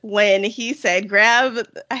when he said, grab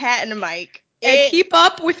a hat and a mic. And keep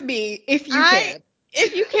up with me if you can.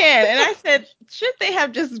 If you can. And I said, should they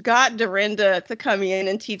have just got Dorinda to come in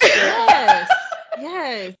and teach them? Yes.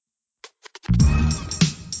 Yes.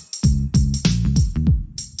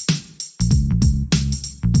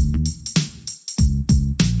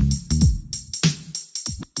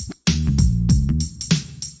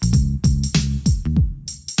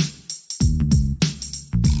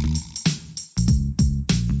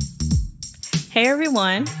 Hey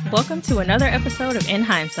everyone, welcome to another episode of In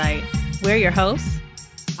Hindsight. We're your hosts,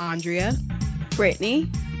 Andrea, Brittany,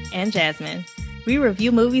 and Jasmine. We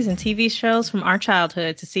review movies and TV shows from our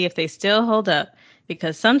childhood to see if they still hold up,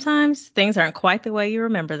 because sometimes things aren't quite the way you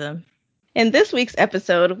remember them. In this week's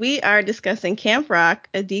episode, we are discussing Camp Rock,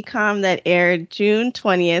 a DCOM that aired June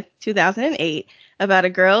 20th, 2008, about a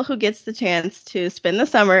girl who gets the chance to spend the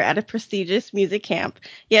summer at a prestigious music camp.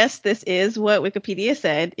 Yes, this is what Wikipedia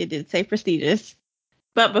said. It did say prestigious.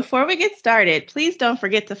 But before we get started, please don't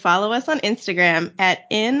forget to follow us on Instagram at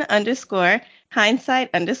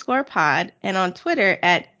in_hindsight_pod and on Twitter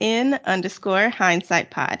at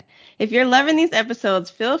in_hindsightpod. If you're loving these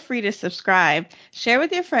episodes, feel free to subscribe, share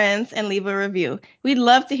with your friends, and leave a review. We'd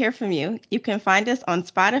love to hear from you. You can find us on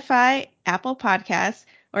Spotify, Apple Podcasts,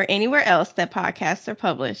 or anywhere else that podcasts are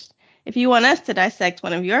published. If you want us to dissect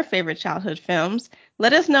one of your favorite childhood films,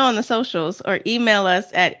 let us know on the socials or email us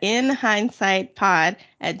at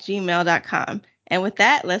inhindsightpod@gmail.com. And with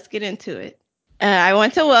that, let's get into it. I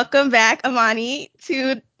want to welcome back Amani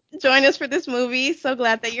to join us for this movie. So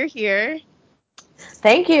glad that you're here.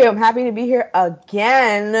 Thank you. I'm happy to be here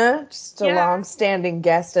again. Just a long-standing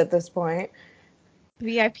guest at this point.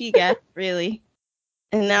 VIP guest, really.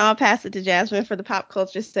 And now I'll pass it to Jasmine for the pop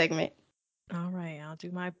culture segment. All right, I'll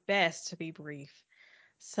do my best to be brief.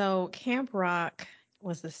 So, Camp Rock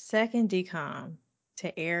was the second DCOM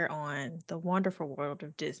to air on The Wonderful World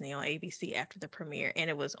of Disney on ABC after the premiere, and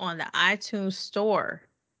it was on the iTunes store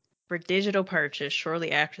for digital purchase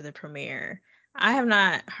shortly after the premiere. I have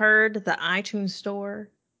not heard the iTunes store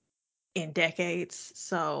in decades,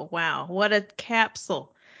 so wow, what a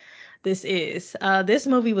capsule this is. This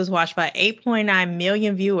movie was watched by 8.9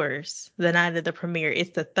 million viewers the night of the premiere. It's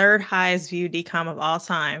the third highest viewed DCOM of all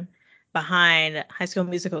time, behind High School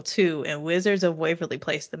Musical 2 and Wizards of Waverly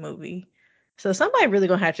Place, the movie. So somebody really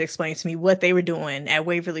gonna have to explain to me what they were doing at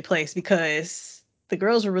Waverly Place, because the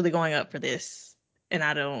girls were really going up for this, and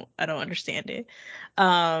I don't understand it.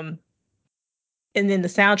 And then the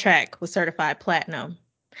soundtrack was certified platinum.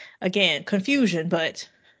 Again, confusion, but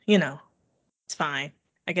it's fine.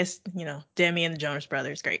 I guess, Demi and the Jonas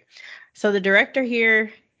Brothers, great. So the director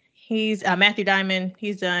here, he's Matthew Diamond.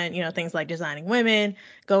 He's done, things like Designing Women,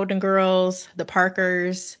 Golden Girls, The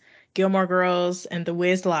Parkers, Gilmore Girls, and The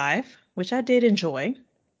Wiz Live, which I did enjoy.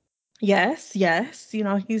 Yes,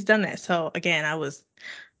 he's done that. So again, I was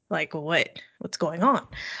like, what's going on?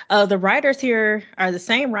 The writers here are the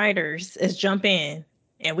same writers as Jump In,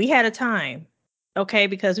 and we had a time, okay,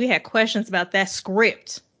 because we had questions about that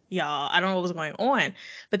script, y'all. I don't know what was going on.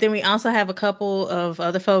 But then we also have a couple of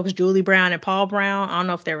other folks, Julie Brown and Paul Brown. I don't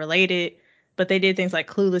know if they're related, but they did things like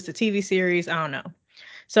Clueless, the TV series. I don't know.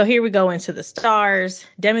 So here we go into the stars.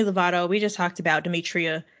 Demi Lovato, we just talked about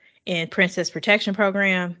Demetria in Princess Protection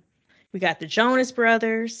Program. We got the Jonas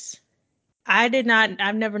Brothers. I've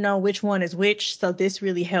never known which one is which, so this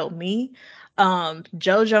really helped me.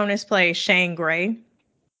 Joe Jonas plays Shane Gray,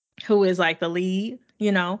 who is like the lead,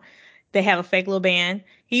 They have a fake little band.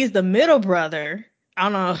 He's the middle brother. I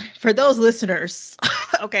don't know, for those listeners,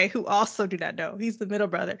 okay, who also do not know, he's the middle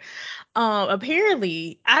brother.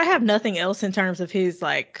 Apparently, I have nothing else in terms of his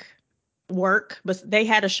like work, but they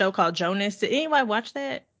had a show called Jonas. Did anybody watch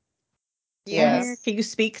that? Yes. Can you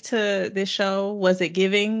speak to this show? Was it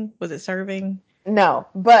giving? Was it serving? No,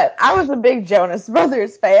 but I was a big Jonas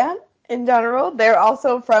Brothers fan in general. They're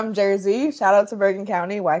also from Jersey. Shout out to Bergen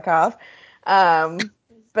County, Wyckoff.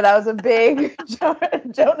 But I was a big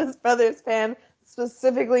Jonas Brothers fan,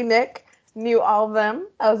 specifically Nick. Knew all of them.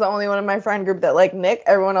 I was the only one in my friend group that liked Nick.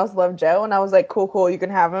 Everyone else loved Joe, and I was like, cool, you can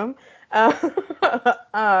have him.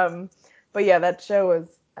 But yeah, that show was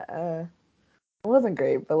it wasn't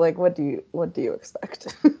great. But like, what do you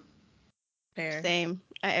expect? Fair. Same.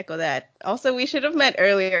 I echo that. Also, we should have met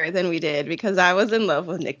earlier than we did because I was in love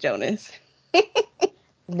with Nick Jonas.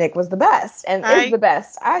 Nick was the best and is the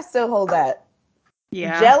best. I still hold that.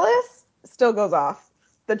 Yeah. Jealous still goes off.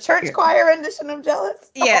 The church choir rendition of Jealous.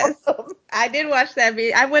 Yes. Awesome. I did watch that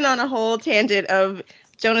video. I went on a whole tangent of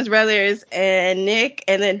Jonas Brothers and Nick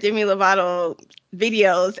and then Demi Lovato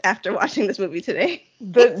videos after watching this movie today.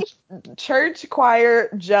 The church choir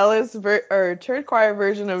church choir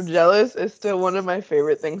version of Jealous is still one of my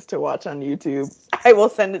favorite things to watch on YouTube. I will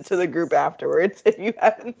send it to the group afterwards if you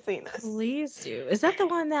haven't seen it. Please do. Is that the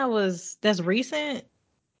one that's recent?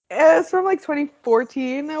 It's from like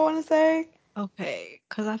 2014, I want to say. Okay,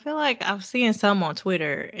 because I feel like I've seen some on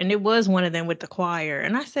Twitter, and it was one of them with the choir.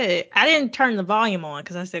 And I said I didn't turn the volume on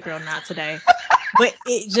because I said, "Girl, not today." But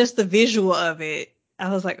it just the visual of it, I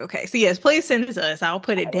was like, "Okay." So yes, please send it to us. I'll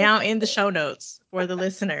put it down in the show notes for the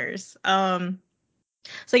listeners.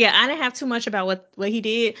 So yeah, I didn't have too much about what he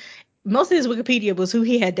did. Most of his Wikipedia was who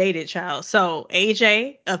he had dated, child. So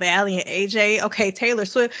AJ of Allie and AJ. Okay, Taylor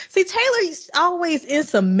Swift. See, Taylor's always in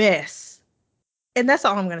some mess. And that's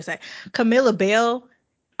all I'm gonna say. Camilla Bell,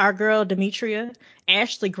 our girl Demetria,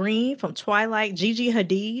 Ashley Green from Twilight, Gigi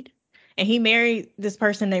Hadid, and he married this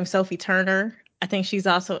person named Sophie Turner. I think she's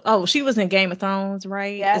also she was in Game of Thrones,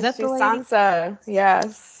 right? Is Yes, that the she's lady? Sansa.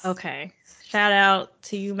 Yes. Okay. Shout out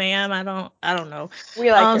to you, ma'am. I don't know.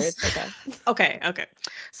 We like Um her. It's okay. okay.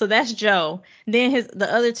 So that's Joe. Then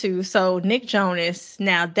the other two, so Nick Jonas.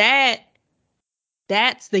 Now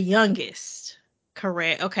that's the youngest.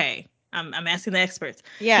 Correct. Okay. I'm asking the experts.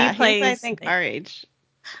 He Yeah, he's I plays think Nick. our age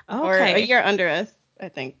or a Okay. year under us, I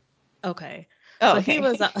think. Okay. Oh, So he okay.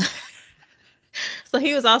 was so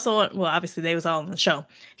he was also well, obviously they was all on the show.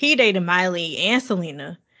 He dated Miley and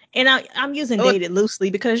Selena. And I'm using It was, dated loosely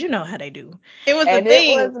because you know how they do. it was a And it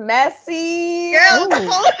was thing. messy. Girl, the Oh.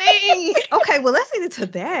 whole thing. Okay, well let's get into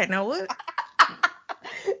that. Now what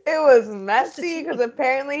It was what's the messy because tea?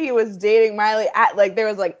 apparently he was dating Miley at like there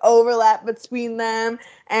was like overlap between them,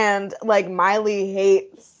 and like Miley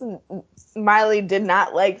did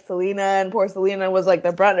not like Selena, and poor Selena was like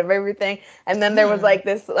the brunt of everything. And then there was Hmm. like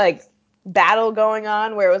this like battle going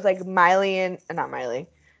on where it was like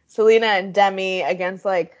Selena and Demi against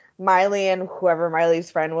like Miley and whoever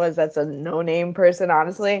Miley's friend was. That's a no name person,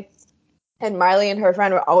 honestly. And Miley and her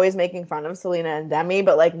friend were always making fun of Selena and Demi,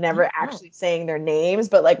 but like never Oh. actually saying their names,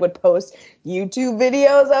 but like would post YouTube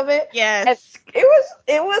videos of it. And Yes.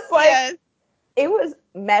 it was like Yes. it was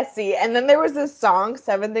messy. And then there was this song,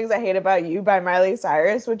 Seven Things I Hate About You by Miley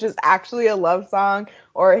Cyrus, which is actually a love song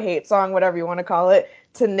or a hate song, whatever you want to call it,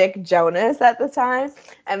 to Nick Jonas at the time.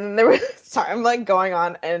 And then there was sorry, I'm like going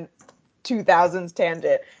on and 2000s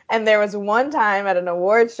tangent. And there was one time at an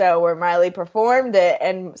award show where Miley performed it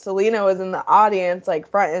and Selena was in the audience, like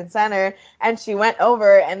front and center. And she went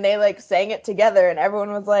over and they like sang it together. And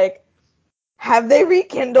everyone was like, have they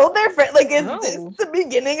rekindled their friend? Like, is this Oh. the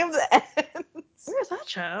beginning of the end? Where's that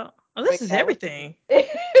child? Oh, But this is yeah, everything.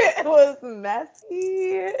 it was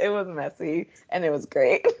messy. It was messy. And it was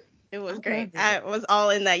great. It I was great. love I it. was all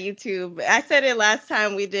in that YouTube. I said it last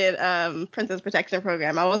time we did Princess Protection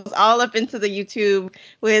Program. I was all up into the YouTube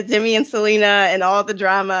with Demi and Selena and all the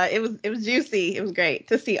drama. It was juicy. It was great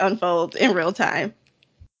to see unfold in real time.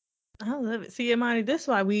 I love it. See, Imani, this is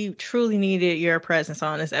why we truly needed your presence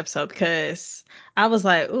on this episode because I was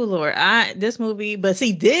like, oh Lord, this movie, but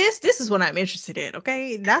see this is what I'm interested in,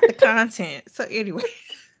 okay? Not the content. So anyway,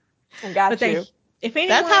 I but got they you. if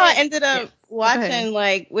That's how I anyone ended yeah. up Oh, go ahead. watching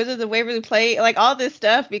like Wizards of Waverly Place, like all this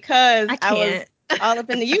stuff because I I was can't. all up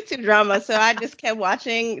in the YouTube drama. So I just kept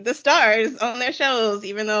watching the stars on their shows,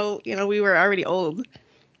 even though, we were already older.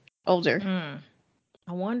 Mm.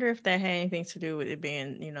 I wonder if that had anything to do with it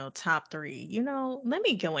being, top three. Let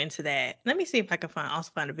me go into that. Let me see if I can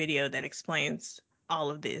find a video that explains all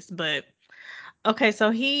of this. But okay, so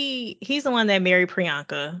he's the one that married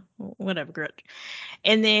Priyanka, whatever girl,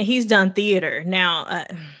 and then he's done theater. Now,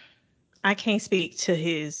 I can't speak to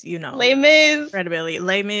his, Les Mis. credibility.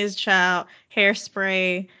 Les Mis, Child,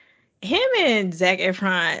 Hairspray, him and Zac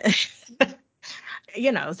Efron.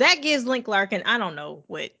 Zach gives Link Larkin. I don't know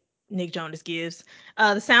what Nick Jonas gives.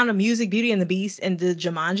 The Sound of Music, Beauty and the Beast, and the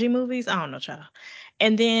Jumanji movies. I don't know, child.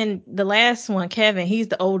 And then the last one, Kevin. He's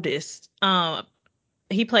the oldest.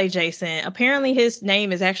 He played Jason. Apparently, his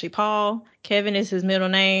name is actually Paul. Kevin is his middle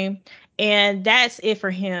name, and that's it for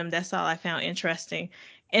him. That's all I found interesting.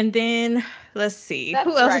 And then let's see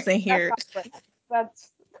who That's else right. is in That's here. all correct.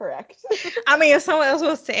 That's correct. I mean, if someone else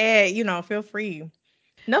wants to add, feel free.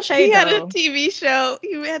 No He shade had a though. TV show.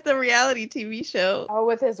 He had the reality TV show. Oh,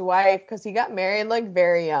 with his wife, because he got married like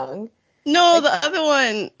very young. No, Like, the other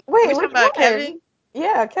one. We're wait, talking which about one? Kevin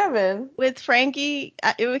Yeah, Kevin. with Frankie.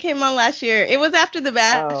 It came on last year. It was after The Oh.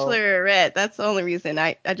 Bachelorette. That's the only reason.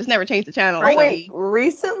 I just never changed the channel. Oh, So wait, Frankie.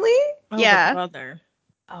 recently? Oh, the yeah, brother.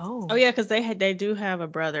 Oh Oh. yeah, because they do have a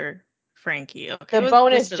brother, Frankie. The it Okay, was. just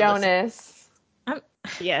bonus for the listen. Jonas. I'm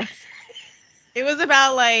Yes. It was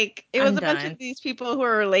about like it was I'm a bunch of done. these people who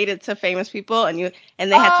were related to famous people, and they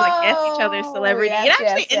had to like guess each other's Oh, celebrity. It yes,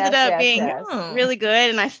 actually yes, ended yes, up yes, being yes. Oh. really good,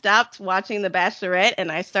 and I stopped watching The Bachelorette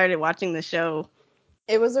and I started watching the show.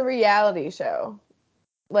 It was a reality show,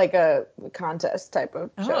 like a contest type of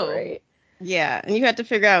show, Oh. right? Yeah, and you had to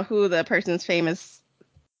figure out who the person's famous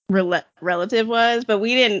relative was, but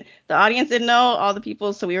we didn't. The audience didn't know all the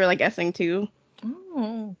people, so we were like guessing too.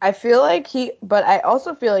 Oh. I feel like but I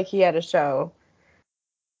also feel like he had a show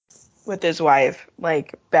with his wife,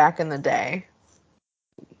 like back in the day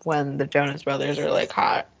when the Jonas Brothers were like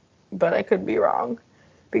hot. But I could be wrong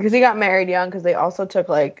because he got married young because they also took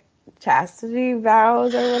like chastity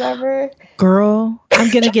vows or whatever. Girl, I'm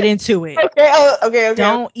gonna get into it. Okay, okay.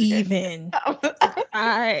 Don't even.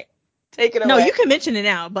 I Take it No, away. you can mention it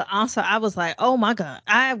now, but also I was like, oh my God,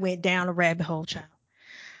 I went down a rabbit hole, child.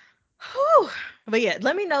 Whew. But yeah,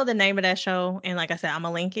 let me know the name of that show. And like I said, I'm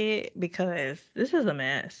gonna link it because this is a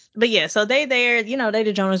mess. But yeah, so they they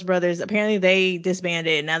the Jonas Brothers. Apparently they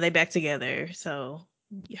disbanded. Now they back together. So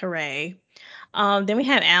hooray. Then we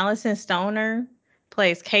have Allison Stoner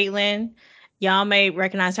plays Caitlin. Y'all may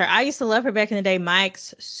recognize her. I used to love her back in the day,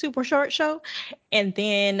 Mike's Super Short Show. And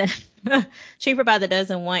then Cheaper by the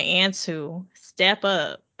Dozen 1 and 2. Step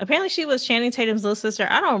Up. Apparently she was Channing Tatum's little sister.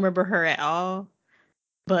 I don't remember her at all.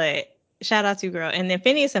 But shout out to you, girl. And then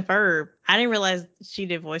Phineas and Ferb. I didn't realize she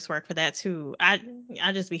did voice work for that too. I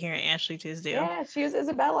just be hearing Ashley Tisdale. Yeah, she was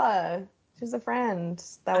Isabella. She's a friend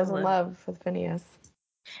that I was in love it. love with Phineas.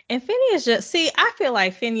 And Phineas just see, I feel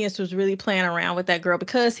like Phineas was really playing around with that girl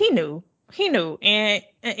because he knew. He knew. And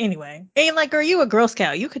anyway. And like, girl, you a Girl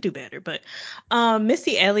Scout. You could do better. But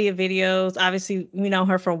Missy Elliott videos, obviously we know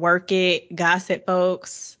her from Work It, Gossip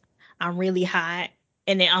Folks, I'm Really Hot.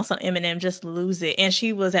 And then also Eminem Just Lose It. And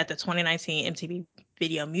she was at the 2019 MTV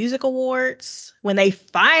Video Music Awards when they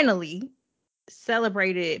finally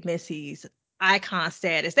celebrated Missy's icon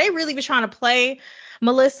status. They really be trying to play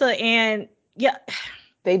Melissa and yeah,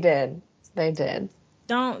 They did. They did.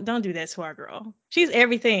 don't do that to our girl. She's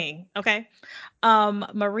everything, okay?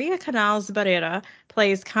 Maria Canals Barrera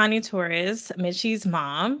plays Connie Torres, Mitchie's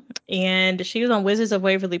mom, and she was on Wizards of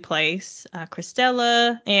Waverly Place,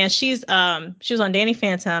 Christella, and she was on Danny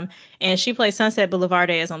Phantom, and she plays Sunset Boulevard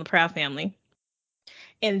as on The Proud Family.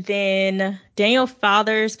 And then Daniel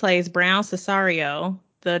Fathers plays Brown Cesario,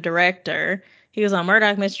 the director. He was on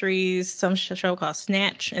Murdoch Mysteries, some show called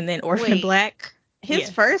Snatch, and then Orphan Wait, Black. his Yeah,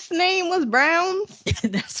 first name was Browns?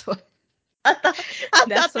 that's what I thought I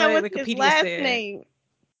that's thought that what was his Wikipedia last said. name.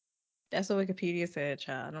 That's what Wikipedia said,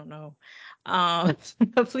 child. I don't know.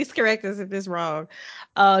 Please correct us if this is wrong.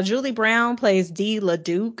 Julie Brown plays Dee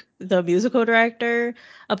LaDuke, the musical director.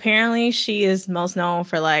 Apparently, she is most known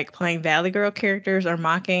for like playing Valley Girl characters or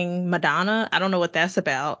mocking Madonna. I don't know what that's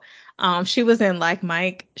about. She was in Like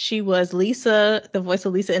Mike. She was Lisa, the voice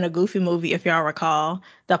of Lisa in a Goofy movie, if y'all recall,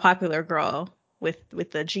 the popular girl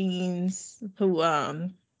with the jeans who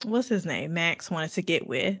what's his name? Max wanted to get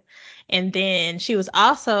with. And then she was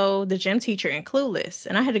also the gym teacher in Clueless.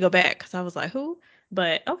 And I had to go back because I was like, who?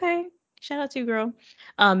 But okay. Shout out to you, girl.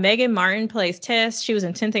 Megan Martin plays Tess. She was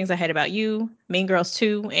in 10 Things I Hate About You, Mean Girls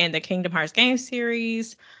 2, and the Kingdom Hearts game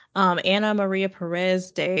series. Anna Maria Perez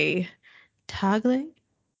de Tagle,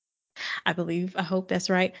 I believe. I hope that's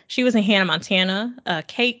right. She was in Hannah Montana.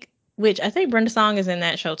 Cake, which I think Brenda Song is in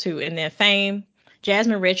that show too. And then Fame,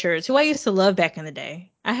 Jasmine Richards, who I used to love back in the day.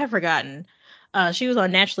 I have forgotten. She was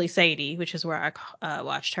on Naturally Sadie, which is where I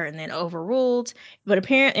watched her, and then Overruled. But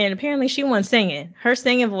apparently she wasn't singing. Her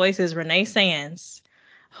singing voice is Renee Sands,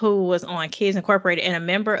 who was on Kids Incorporated and a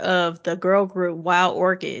member of the girl group Wild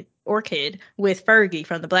Orchid with Fergie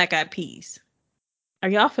from the Black Eyed Peas. Are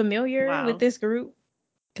y'all familiar with Wow. this group?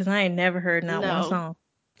 Because I ain't never heard not one No. song.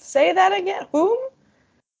 Say that again. Whom?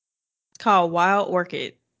 It's called Wild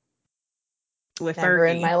Orchid with Never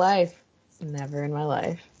in my Fergie. life. Never in my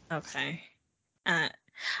life. Okay. Uh,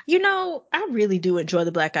 I really do enjoy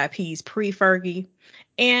the Black Eyed Peas pre Fergie,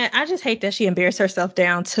 and I just hate that she embarrassed herself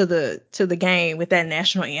down to the game with that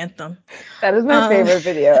national anthem. That is my Um, favorite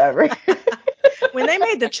video ever. when they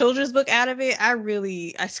made the children's book out of it, I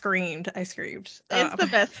screamed. I screamed. It's the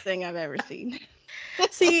best thing I've ever seen.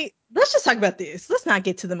 See, let's just talk about this. Let's not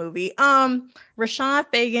get to the movie. Rashawn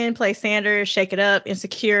Fagan plays Sanders, Shake It Up,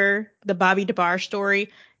 Insecure, the Bobby DeBar story.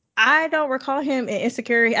 I don't recall him in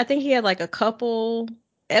Insecure. I think he had like a couple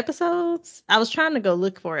episodes. I was trying to go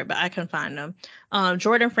look for it, but I couldn't find them.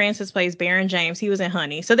 Jordan Francis plays Baron James. He was in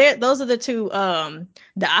Honey. So those are the two, the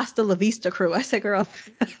Hasta La Vista crew. I said, girl,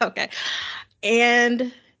 okay.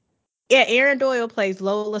 And yeah, Aaron Doyle plays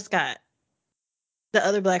Lola Scott. the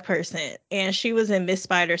other black person, and she was in Miss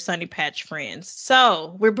Spider's Sunny Patch Friends.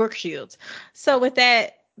 So we're Brooke Shields. So with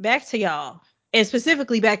that, back to y'all, and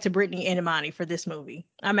specifically back to Brittany and Imani for this movie.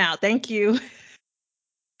 I'm out. Thank you.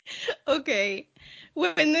 Okay.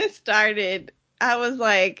 When this started, I was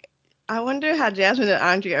like, I wonder how Jasmine and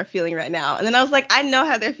Andre are feeling right now. And then I was like, I know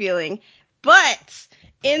how they're feeling. But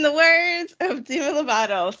in the words of Demi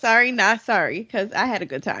Lovato, sorry, not sorry, because I had a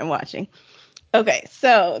good time watching. Okay,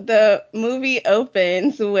 so the movie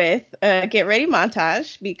opens with a get ready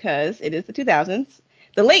montage because it is the 2000s,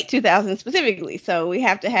 the late 2000s specifically. So we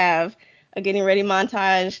have to have a getting ready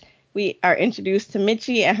montage. We are introduced to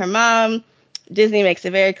Mitchie and her mom. Disney makes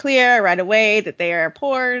it very clear right away that they are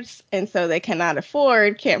poor, and so they cannot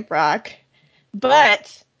afford Camp Rock.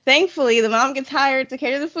 But thankfully, the mom gets hired to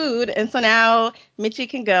cater the food, and so now Mitchie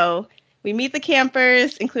can go. We meet the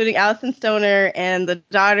campers, including Allison Stoner and the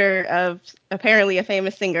daughter of apparently a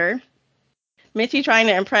famous singer. Mitchie, trying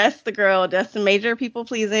to impress the girl, does some major people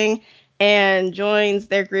pleasing and joins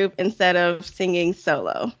their group instead of singing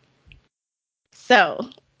solo. So,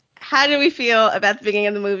 how do we feel about the beginning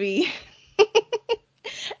of the movie?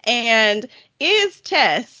 And is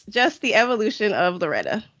Tess just the evolution of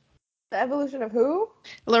Loretta? The evolution of who?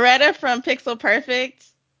 Loretta from Pixel Perfect.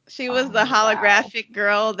 She was the Oh, wow. holographic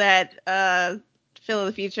girl that Phil of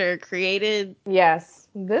the Future created. Yes,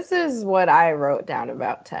 this is what I wrote down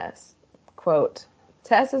about Tess. Quote,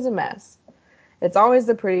 Tess is a mess. It's always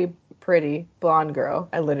the pretty blonde girl.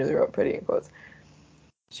 I literally wrote pretty in quotes.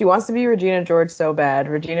 She wants to be Regina George so bad.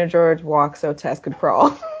 Regina George walks so Tess could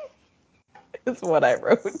crawl. Is what I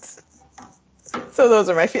wrote. So those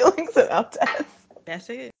are my feelings about Tess. That's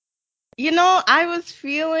it. You know, I was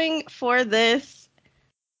feeling for this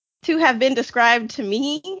to have been described to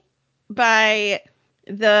me by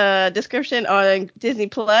the description on Disney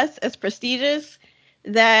Plus as prestigious,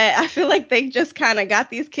 that I feel like they just kind of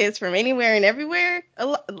got these kids from anywhere and everywhere.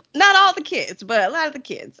 Not all the kids, but a lot of the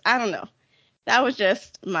kids. I don't know. That was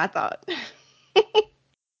just my thought.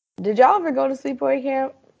 Did y'all ever go to sleepaway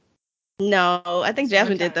camp? No, I think Just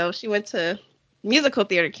one Jasmine did, time. though. She went to musical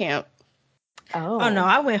theater camp. Oh no, Oh.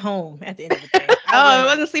 I went home at the end of the day. I Oh, it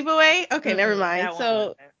went. wasn't Sleepaway? Okay, never mind. That one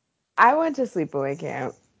wasn't. So, I went to sleepaway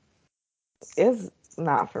camp. It's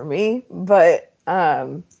not for me, but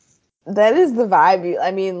that is the vibe.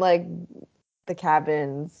 I mean, like the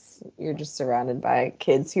cabins, you're just surrounded by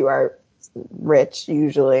kids who are rich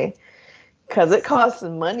usually because it costs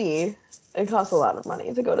money. It costs a lot of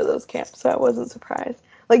money to go to those camps, so I wasn't surprised.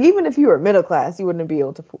 Like even if you were middle class, you wouldn't be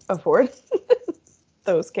able to afford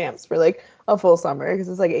those camps for like a full summer because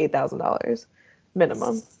it's like $8,000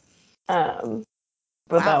 minimum. Um,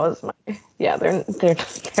 but that wow. was my yeah. They're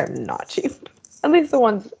not cheap. At least the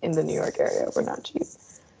ones in the New York area were not cheap.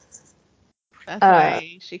 That's Uh,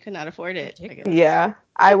 why she could not afford it, I guess. Ridiculous. yeah,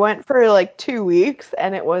 I went for like 2 weeks,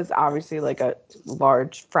 and it was obviously like a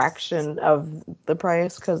large fraction of the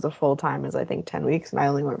price because the full time is I think 10 weeks, and I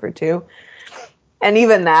only went for two. And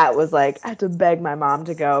even that was like I had to beg my mom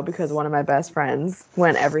to go because one of my best friends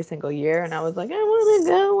went every single year, and I was like, I want to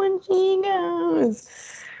go when she goes.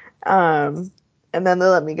 Um, and then they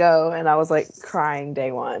let me go, and I was like crying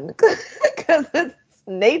day one because it's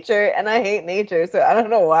nature, and I hate nature, so I don't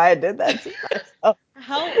know why I did that to myself.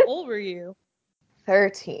 How old were you?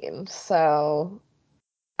 13, so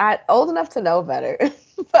I old enough to know better,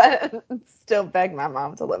 but still begged my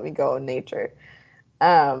mom to let me go in nature.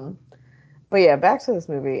 Um, but yeah, back to this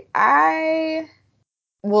movie. I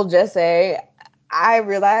will just say I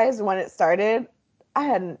realized when it started,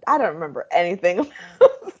 I don't remember anything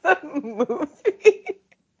about the movie.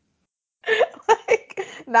 Like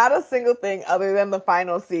not a single thing other than the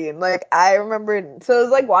final scene. Like I remembered, so it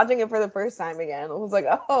was like watching it for the first time again. It was like,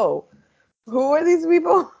 oh, who are these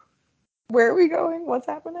people? Where are we going? What's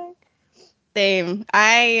happening? Same.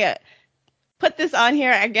 I put this on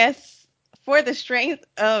here, I guess, for the strength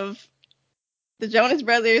of the Jonas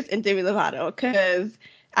Brothers and Demi Lovato, because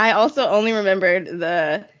I also only remembered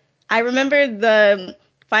the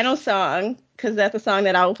final song, because that's a song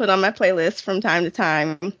that I will put on my playlist from time to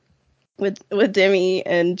time with Demi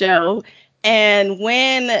and Joe. And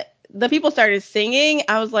when the people started singing,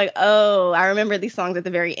 I was like, oh, I remember these songs at the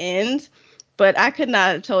very end, but I could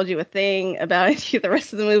not have told you a thing about any of the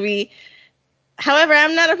rest of the movie. However,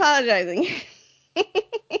 I'm not apologizing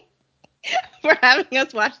for having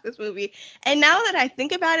us watch this movie. And now that I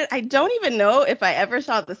think about it, I don't even know if I ever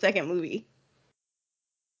saw the second movie.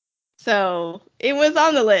 So it was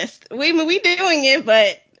on the list. We doing it,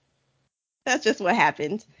 but that's just what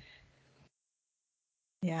happened.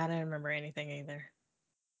 Yeah, I don't remember anything either.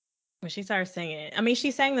 When she started singing, I mean,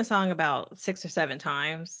 she sang the song about 6 or 7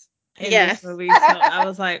 times. in this Yes. movie. So I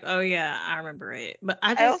was like, oh yeah, I remember it. But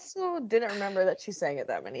I I just also didn't remember that she sang it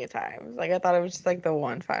that many times. Like I thought it was just like the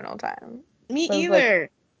one final time. Me But it was like either.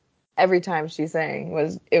 every time she sang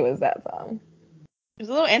was that song. It was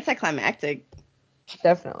a little anticlimactic.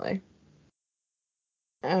 Definitely.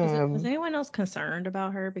 was Um, anyone else concerned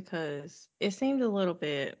about her because it seemed a little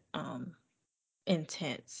bit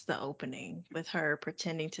intense, the opening with her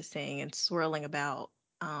pretending to sing and swirling about.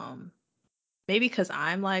 Um Maybe because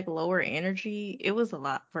I'm like lower energy, it was a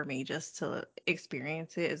lot for me just to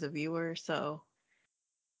experience it as a viewer. So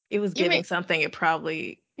it was You giving mean something it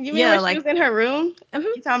probably, you mean yeah, when she like was in her room?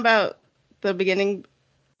 mhm, You talking about the beginning?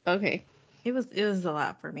 Okay. it was a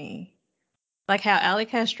lot for me. Like how Alley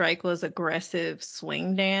Cat Strike was aggressive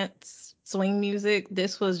swing dance, swing music.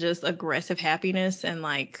 This was just aggressive happiness and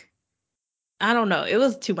like I don't know, it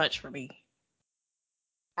was too much for me.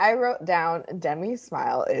 I wrote down Demi's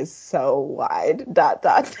smile is so wide. Dot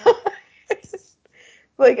dot dot.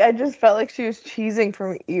 Like I just felt like she was cheesing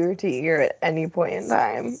from ear to ear at any point in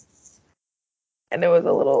time, and it was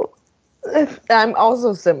a little. I'm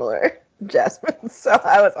also similar, Jasmine. So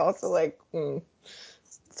I was also like,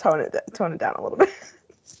 tone it down a little bit.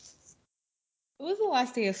 It was the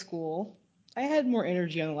last day of school. I had more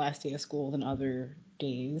energy on the last day of school than other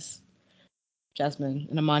days. Jasmine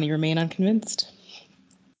and Amani remain unconvinced.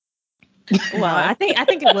 No, Well, I think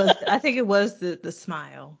it was the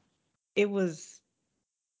smile. It was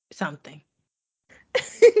something.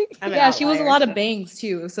 I'm an Yeah, she was a outlier. lot of So bangs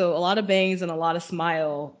too. So a lot of bangs and a lot of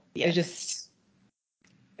smile. It yes, just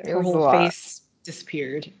It her was a whole lot. face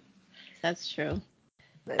disappeared. that's true.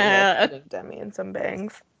 They ended up Okay. putting Demi in some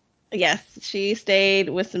bangs. Yes, she stayed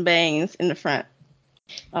with some bangs in the front.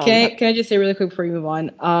 Can I just say really quick before you move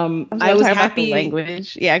on? I was I going to was talk about the happy.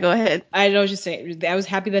 language. Yeah, go ahead. I know, just saying. I was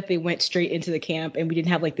happy that they went straight into the camp and we didn't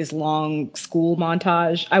have like this long school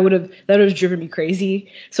montage. That would have driven me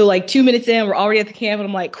crazy. So like 2 minutes in, we're already at the camp, and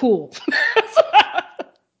I'm like, cool.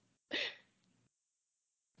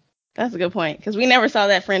 That's a good point because we never saw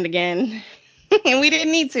that friend again, and we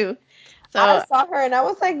didn't need to. I So saw her and I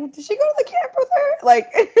was like, did she go to the camp with her?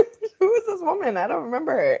 Like, who is this woman? I don't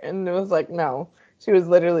remember her. And it was like, no, she was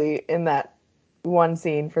literally in that one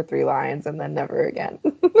scene for 3 lines and then never again.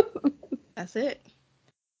 that's it.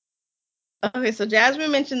 Okay, so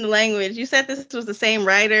Jasmine mentioned the language. You said this was the same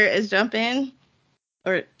writer as Jump In,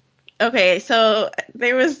 or okay? So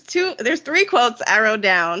there's three quotes I wrote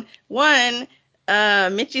down. One,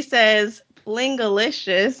 Mitchie says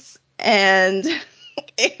 "blingalicious," and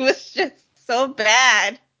it was just so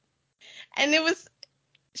bad. And it was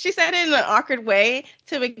she said it in an awkward way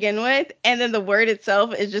to begin with, and then the word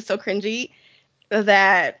itself is just so cringy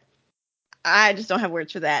that I just don't have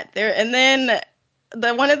words for that. There and then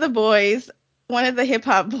one of the boys, one of the hip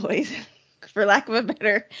hop boys, for lack of a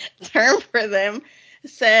better term for them,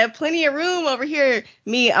 said plenty of room over here,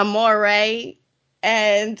 me amore,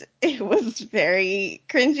 and it was very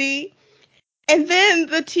cringy. And then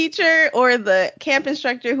the teacher or the camp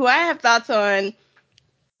instructor, who I have thoughts on,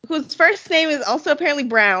 whose first name is also apparently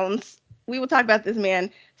Browns, we will talk about this man,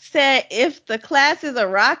 said if the class is a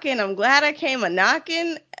rockin', I'm glad I came a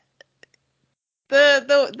knockin'.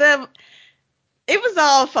 The it was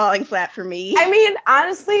all falling flat for I me. mean,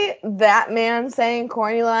 honestly, that man saying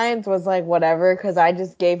corny lines was like whatever because I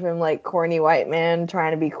just gave him like corny white man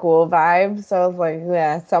trying to be cool vibes. So I was like,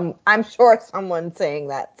 yeah, I'm sure someone's saying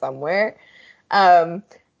that somewhere. Um,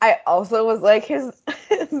 I also was like, his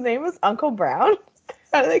name is Uncle Brown.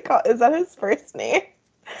 How do they call? Is that his first name?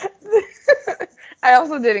 I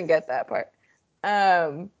also didn't get that part.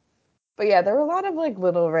 Um, but yeah, there were a lot of like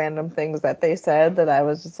little random things that they said that I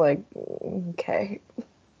was just like, okay,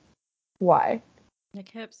 why? They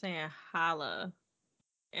kept saying holla.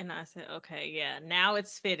 And I said, okay, yeah, now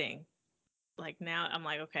it's fitting. Like now I'm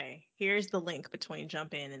like, okay, here's the link between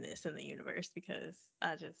Jump In and this in the universe because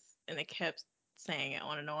and they kept saying it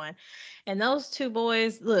on and on. And those two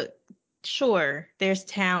boys, look, sure, there's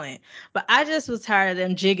talent, but I just was tired of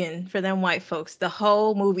them jigging for them white folks. The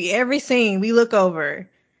whole movie, every scene we look over,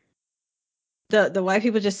 the white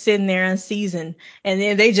people just sitting there unseasoned, and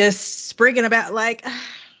then they just sprigging about like,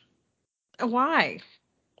 why?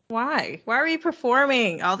 Why are we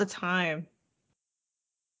performing all the time?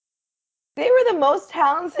 They were the most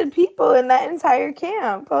talented people in that entire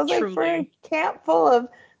camp. I was like, for a Truly. camp full of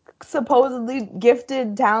supposedly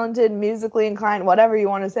gifted, talented, musically inclined, whatever you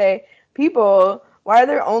want to say, people, why are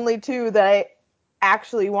there only two that I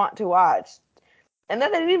actually want to watch? And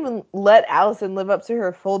then they didn't even let Allison live up to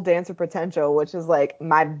her full dancer potential, which is like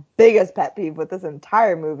my biggest pet peeve with this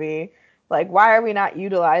entire movie. Like, why are we not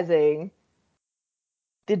utilizing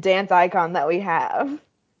the dance icon that we have?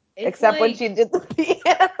 except when she did the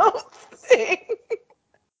piano thing.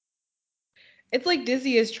 It's like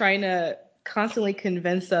Disney is trying to constantly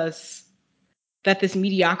convince us that this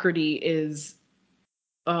mediocrity is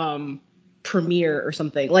premiere or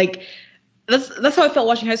something. Like that's how I felt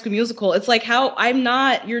watching High School Musical. It's like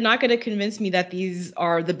you're not going to convince me that these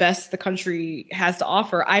are the best the country has to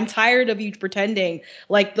offer. I'm tired of you pretending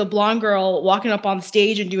like the blonde girl walking up on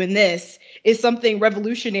stage and doing this is something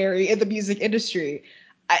revolutionary in the music industry.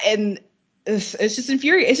 And it's just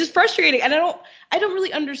infuriating. It's just frustrating. And I don't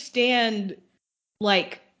really understand,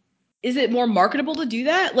 like, is it more marketable to do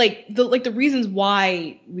that? Like the reasons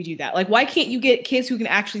why we do that. Like, why can't you get kids who can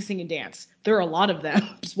actually sing and dance? There are a lot of them.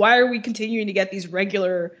 Just why are we continuing to get these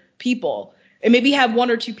regular people? And maybe have one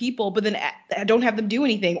or two people, but then don't have them do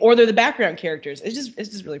anything, or they're the background characters. It's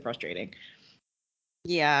just really frustrating.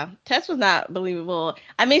 Yeah, Tess was not believable.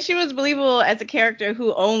 I mean, she was believable as a character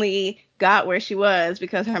who only got where she was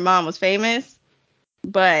because her mom was famous,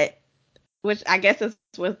 but which I guess is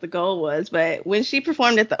what the goal was. But when she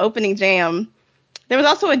performed at the opening jam, there was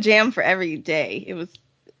also a jam for every day. It was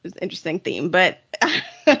an interesting theme. But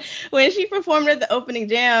when she performed at the opening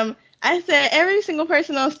jam, I said every single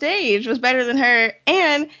person on stage was better than her.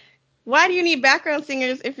 And why do you need background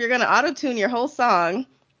singers if you're going to auto-tune your whole song?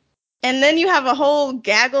 And then you have a whole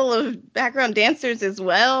gaggle of background dancers as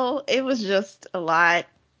well. It was just a lot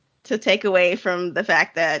to take away from the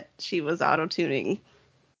fact that she was auto-tuning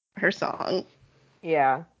her song.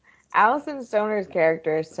 Yeah. Allison Stoner's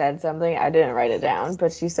character said something, I didn't write it down,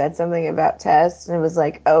 but she said something about Tess, and it was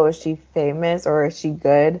like, oh, is she famous or is she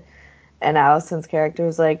good? And Allison's character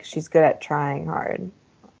was like, she's good at trying hard.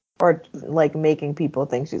 Or like making people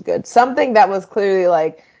think she's good. Something that was clearly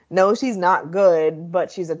like, no, she's not good,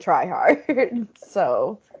 but she's a tryhard.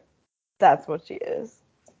 So that's what she is.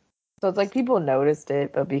 So it's like people noticed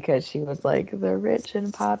it, but because she was like the rich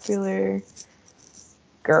and popular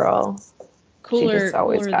girl, she just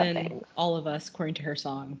always Cooler got than named all of us, according to her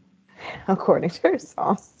song. according to her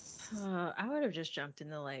song. I would have just jumped in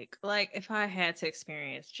the lake. Like, if I had to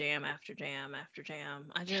experience jam after jam after jam,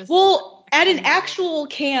 Well, at an couldn't do it. actual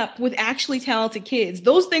camp with actually talented kids,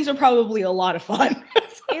 those things are probably a lot of fun.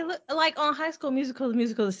 Like on High School Musical, the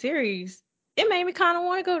musical the series, it made me kind of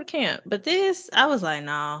want to go to camp. But this, I was like,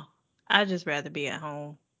 nah, I'd just rather be at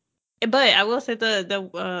home. But I will say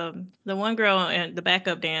the one girl and the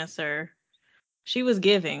backup dancer, she was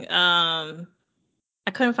giving. I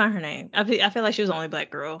couldn't find her name. I feel like she was the only black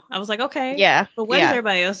girl. I was like, okay, Yeah, but what is yeah.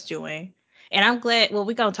 everybody else doing? And I'm glad. Well,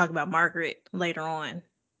 we're gonna talk about Margaret later on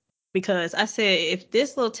because I said if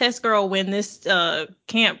this little test girl win this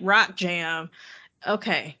Camp Rock Jam,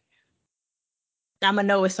 okay, I'm gonna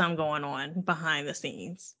know it's something going on behind the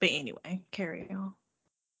scenes. But anyway, carry on.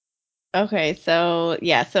 Okay, so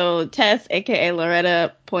yeah, so Tess, aka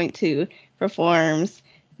Loretta Point Two, performs.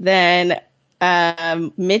 Then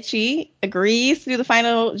Mitchie agrees to do the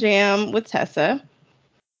final jam with Tessa,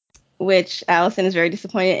 which Allison is very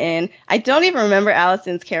disappointed in. I don't even remember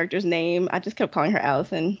Allison's character's name. I just kept calling her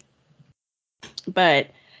Allison. But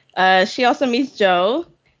she also meets Joe,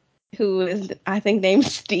 who is, I think, named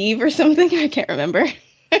Steve or something. I can't remember.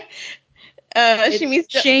 She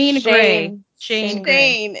meets Shane Gray. Shane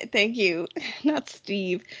Gray. Shane, thank you. Not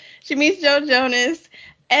Steve. She meets Joe Jonas.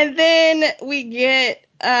 And then we get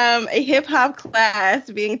a hip hop class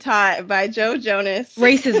being taught by Joe Jonas.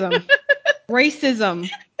 Racism. Racism.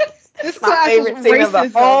 This My class was favorite scene of the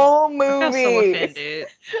racism. whole I'm so movie. offended.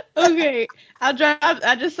 Okay, I'll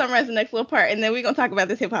just summarize the next little part, and then we're gonna talk about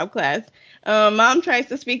this hip hop class. Mom tries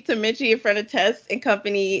to speak to Mitchie in front of Tess and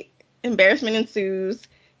company. Embarrassment ensues.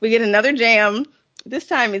 We get another jam. This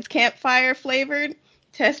time it's campfire flavored.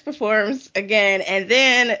 Tess performs again, and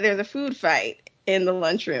then there's a food fight in the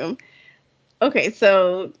lunchroom. Okay,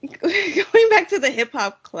 so going back to the hip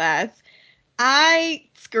hop class, I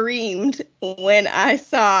screamed when I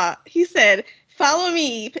saw, he said, follow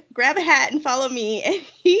me, grab a hat and follow me. And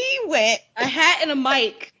he went. A hat and a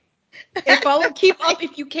mic. And follow, keep up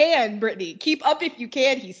if you can, Brittany. Keep up if you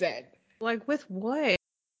can, he said. Like with what?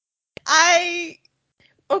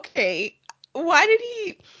 Okay, why did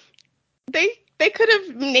he, they could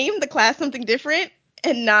have named the class something different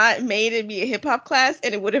and not made it be a hip hop class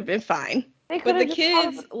and it would have been fine. They But the could've just called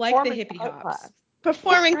it kids like the performance hippity art hops. class.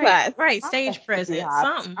 Performing class. Right, Not stage the presence, hippie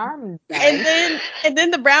hops. something. I'm And done.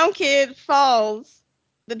 then the brown kid falls,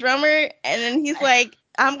 the drummer, and then he's like,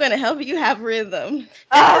 I'm gonna help you have rhythm.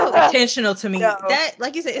 That's so intentional to me. No. That,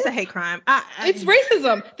 like you said, it's a hate crime. It's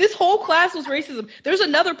racism. This whole class was racism. There's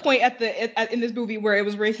another point in this movie where it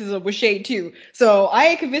was racism with Shade too. So I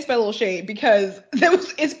ain't convinced by little Shade because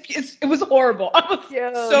it was horrible. I was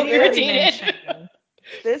Yo, so you're irritated. Shame.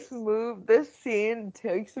 this scene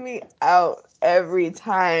takes me out every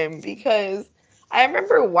time because I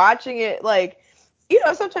remember watching it like,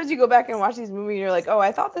 sometimes you go back and watch these movies and you're like, oh,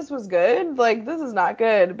 I thought this was good. Like, this is not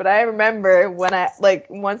good. But I remember when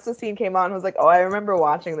once the scene came on, I was like, oh, I remember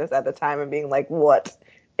watching this at the time and being like, what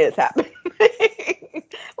is happening?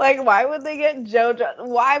 Like, why would they get JoJo?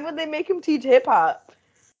 Why would they make him teach hip hop?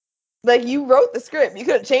 Like, you wrote the script. You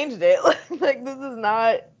could have changed it. Like, this is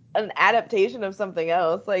not an adaptation of something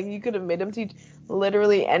else. Like, you could have made him teach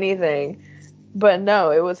literally anything. But no,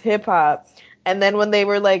 it was hip hop. And then when they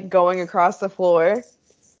were like going across the floor,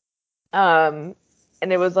 and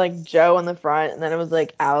it was like Joe in the front, and then it was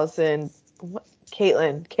like Allison,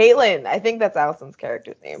 Caitlin. I think that's Allison's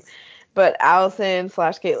character's name, but Allison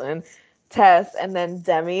slash Caitlin, Tess, and then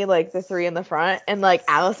Demi, like the three in the front, and like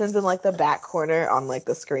Allison's in like the back corner on like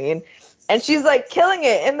the screen, and she's like killing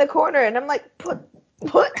it in the corner, and I'm like, put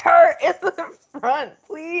her in the front,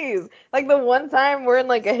 please. Like the one time we're in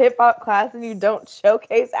like a hip hop class and you don't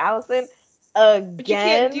showcase Allison again. But you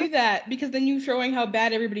can't do that because then you're showing how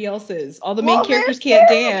bad everybody else is. All the main Well, characters they're can't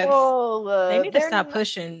dance. terrible. They need to They're stop not-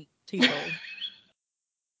 pushing people.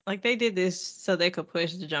 Like they did this so they could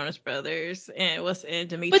push the Jonas Brothers and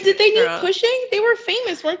Demetrius. But did they need Girl. pushing? They were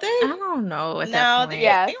famous, weren't they? I don't know at that No, point.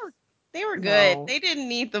 they were good. No. They didn't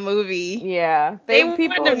need the movie. Yeah, They people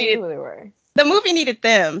wouldn't have knew needed who they were. the movie needed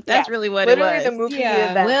them. That's Yeah, really what literally it the was. movie Yeah.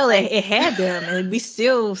 needed them. Well, like, it had them, and we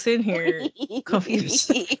still sitting here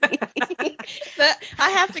confused. I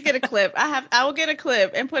have to get a clip. I will get a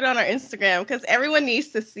clip and put it on our Instagram because everyone needs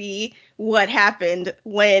to see what happened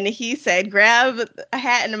when he said, "Grab a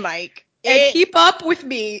hat and a mic And keep up with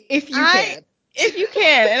me if you can. if you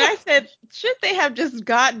can." And I said, should they have just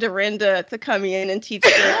got Dorinda to come in and teach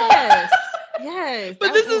them? Yes.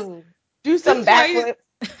 But this is do some is why-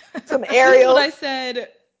 backflips, some This is aerials. what I said.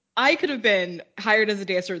 I could have been hired as a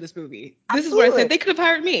dancer in this movie. This is what I Absolutely. said. They could have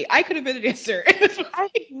hired me. I could have been a dancer. I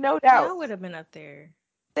no I doubt. would have been up there.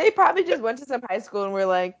 They probably just went to some high school and were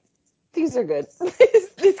like, these are good.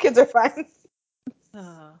 These kids are fine.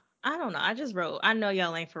 I don't know. I just wrote, I know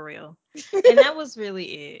y'all ain't for real. And that was really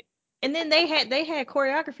it. And then they had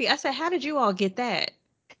choreography. I said, how did you all get that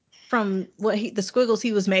from the squiggles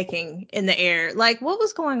he was making in the air? Like, what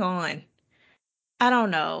was going on? I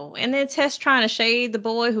don't know. And then Tess trying to shade the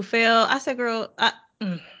boy who fell. I said, girl,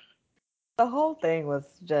 The whole thing was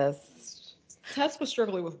just. Tess was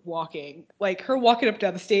struggling with walking. Like her walking up and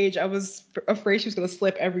down the stage, I was afraid she was going to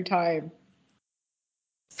slip every time.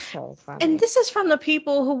 So funny. And this is from the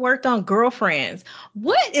people who worked on Girlfriends.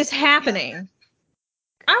 What is happening?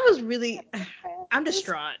 I'm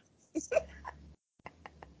distraught.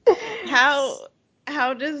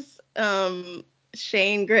 How does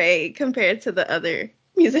Shane Gray compare to the other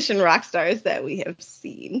musician rock stars that we have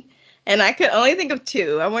seen? And I could only think of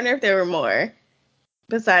two. I wonder if there were more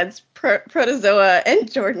besides Protozoa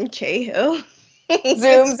and Jordan Cahill. Zoom,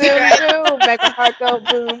 zoom, zoom. Make my heart go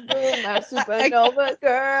boom, boom. My supernova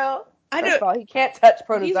girl. First of all, he can't touch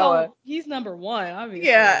Protozoa. He's number one, obviously.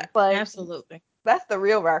 Yeah, Like, Absolutely. that's the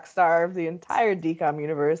real rock star of the entire DCOM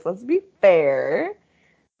universe. Let's be fair.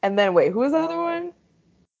 And then wait, who was the other one?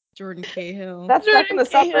 Jordan Cahill. That's stuck in the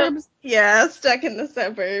Cahill. suburbs. Yeah, Stuck in the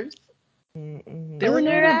Suburbs. There were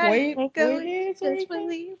no other boy bands or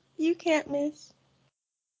anything? You can't miss.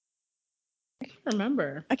 I can't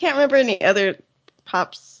remember. I can't remember any other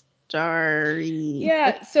pop star.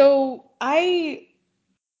 Yeah, so I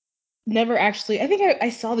never actually. I think I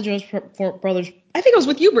saw the Jonas Brothers. I think I was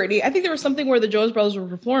with you, Brittany. I think there was something where the Jonas Brothers were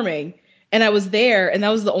performing, and I was there, and that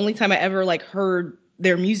was the only time I ever like heard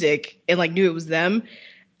their music and like knew it was them.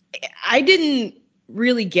 I didn't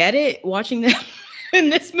really get it watching them in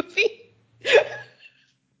this movie.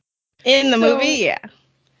 In the movie, yeah.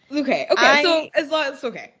 Okay. So as long as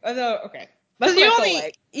okay, okay. That's Because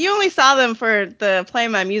what you only saw them for the Play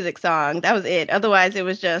My Music song. That was it. Otherwise, it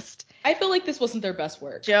was just. I feel like this wasn't their best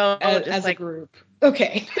work. Joe as like a group.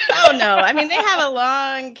 Okay. Oh no! I mean, they have a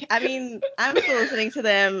long. I mean, I'm still listening to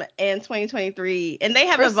them in 2023, and they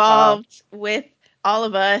have evolved with all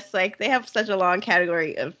of us. Like they have such a long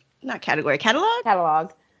catalog.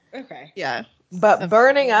 Catalog. Okay. Yeah. But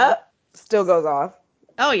Burning Up still goes off.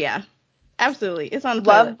 Oh yeah, absolutely. It's on the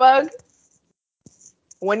Love playlist. Bug.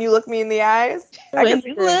 When You Look Me in the Eyes. When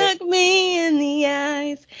you look me in the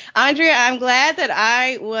eyes, Andrea, I'm glad that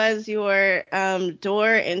I was your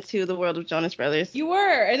door into the world of Jonas Brothers. You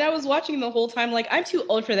were, and I was watching the whole time. Like, I'm too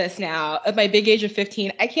old for this now. At my big age of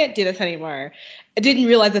 15, I can't do this anymore. I didn't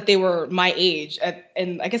realize that they were my age,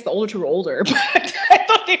 and I guess the older two were older, but I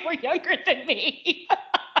thought they were younger than me.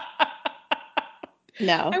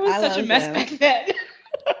 No, I was such a mess back then.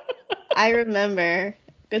 I remember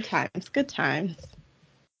Good times. Good times.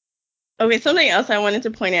 Okay, something else I wanted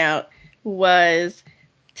to point out was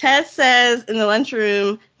Tess says in the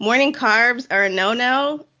lunchroom, morning carbs are a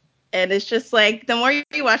no-no. And it's just like, the more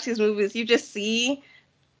you watch these movies, you just see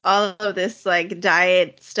all of this like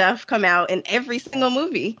diet stuff come out in every single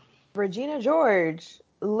movie. Regina George.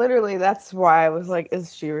 Literally, that's why I was like,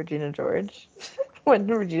 is she Regina George? When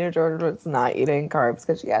Regina George was not eating carbs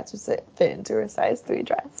because she had to fit into her size 3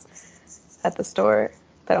 dress at the store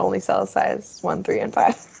that only sells size 1, 3, and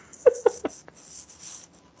 5.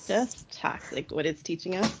 Just toxic, what it's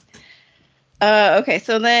teaching us. Okay,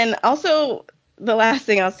 so then also the last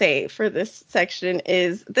thing I'll say for this section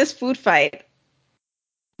is this food fight.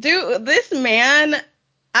 Dude, this man,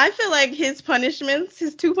 I feel like his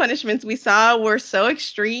 2 punishments we saw were so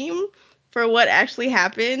extreme for what actually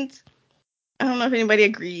happened. I don't know if anybody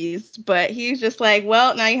agrees, but he's just like,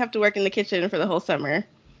 well, now you have to work in the kitchen for the whole summer.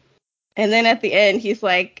 And then at the end, he's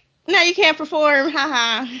like, no, you can't perform,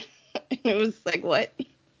 haha. And it was like, what?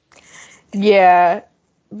 Yeah,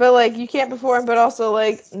 but like you can't perform, but also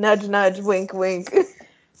like nudge, nudge, wink, wink.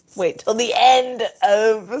 Wait till the end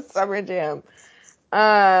of Summer Jam.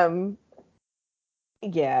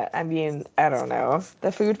 Yeah, I mean, I don't know.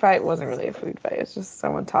 The food fight wasn't really a food fight. It's just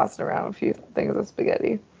someone tossing around a few things of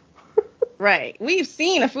spaghetti. Right. We've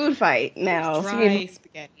seen a food fight now. Dry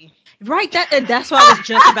spaghetti. Right, that's what I was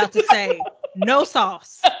just about to say. No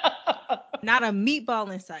sauce. Not a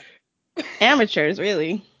meatball in sight. Amateurs,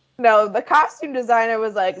 really. No, the costume designer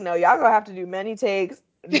was like, no, y'all gonna have to do many takes.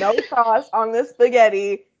 No sauce on this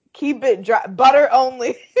spaghetti. Keep it dry. Butter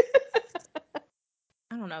only.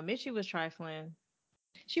 I don't know. Mitchie was trifling.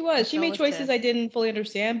 She was. She So made was choices Tess. I didn't fully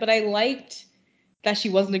understand, but I liked that she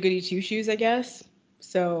wasn't a goody two shoes, I guess.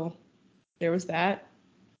 So there was that.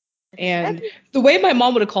 And the way my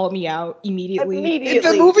mom would have called me out immediately,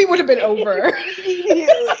 the movie would have been over.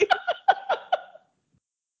 Immediately.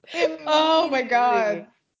 Oh my god.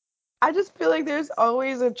 I just feel like there's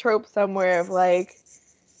always a trope somewhere of like,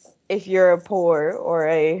 if you're a poor or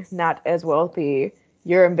a not as wealthy,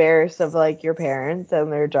 you're embarrassed of like your parents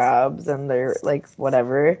and their jobs and their like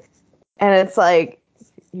whatever. And it's like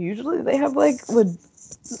usually they have like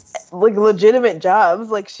legitimate jobs.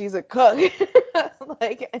 Like she's a cook,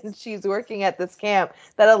 like, and she's working at this camp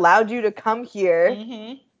that allowed you to come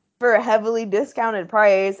here for a heavily discounted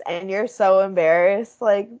price, and you're so embarrassed.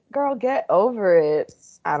 Like, girl, get over it.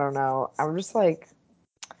 I don't know. I'm just like,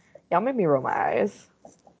 y'all made me roll my eyes.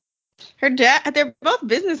 Her dad, they're both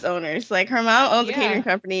business owners. Like, her mom owns a catering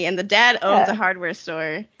company, and the dad owns a hardware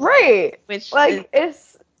store. Right. Which like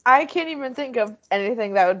I can't even think of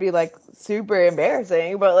anything that would be like super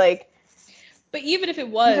embarrassing, but like, but even if it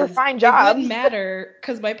these was, are fine it jobs. wouldn't matter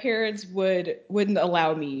because my parents wouldn't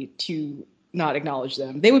allow me to not acknowledge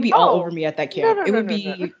them. They would be all over me at that camp. It would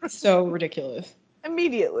be so ridiculous.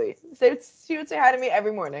 Immediately. So she would say hi to me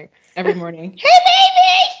every morning. Every morning. Hey,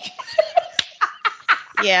 baby!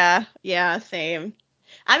 Yeah, same.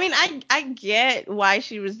 I mean, I get why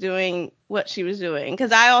she was doing what she was doing,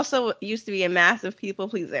 because I also used to be a massive people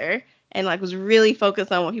pleaser and like was really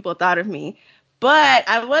focused on what people thought of me, but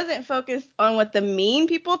I wasn't focused on what the mean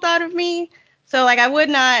people thought of me. So like,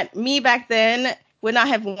 me back then would not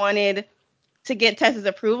have wanted to get Tessa's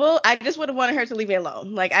approval. I just would have wanted her to leave me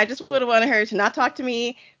alone. Like, I just would have wanted her to not talk to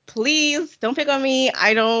me. Please don't pick on me.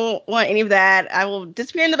 I don't want any of that. I will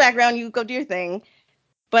disappear in the background. You go do your thing.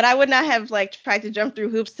 But I would not have like tried to jump through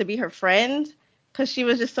hoops to be her friend, because she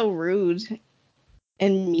was just so rude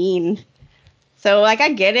and mean. So like,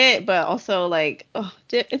 I get it, but also like, oh,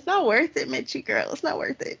 it's not worth it, Mitchie girl. It's not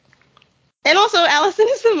worth it. And also, Allison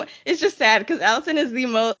it's just sad because Allison is the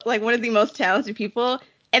most, like, one of the most talented people,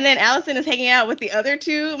 and then Allison is hanging out with the other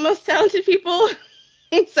 2 most talented people.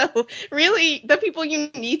 So really, the people you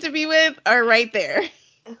need to be with are right there.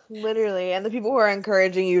 Literally. And the people who are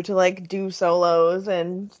encouraging you to like do solos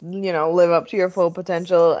and, you know, live up to your full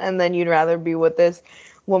potential, and then you'd rather be with this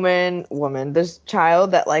this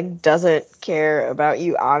child that like doesn't care about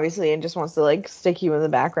you obviously and just wants to like stick you in the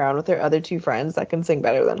background with her other 2 friends that can sing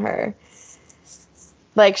better than her.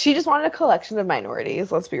 Like, she just wanted a collection of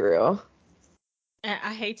minorities, let's be real. And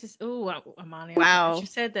I hate to. Ooh, Amani. Wow. You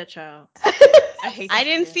said that, child. I hate. I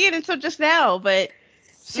didn't see it until just now, but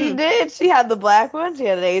she did. She had the black one, she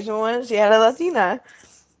had an Asian one, she had a Latina.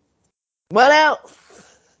 What else?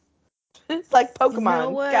 It's like Pokemon. You know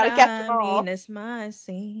what Gotta catch them I all. mean? It's my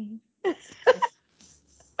scene. My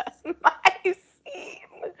scene.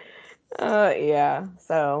 Yeah.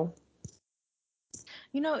 So.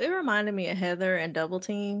 You know, it reminded me of Heather and Double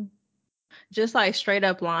Team. Just like straight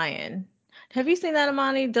up lying. Have you seen that,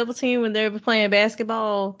 Amani? Double Team when they were playing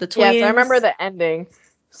basketball? The twins. Yes, I remember the ending.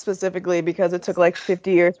 specifically because it took like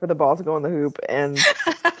 50 years for the ball to go in the hoop. And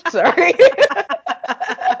sorry.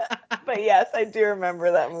 But yes, I do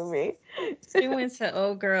remember that movie. She went to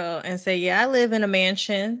old girl and said, "Yeah, I live in a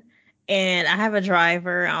mansion and I have a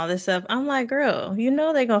driver and all this stuff." I'm like, "Girl, you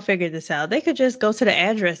know they're gonna figure this out. They could just go to the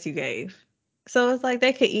address you gave." So it's like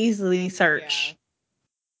they could easily search.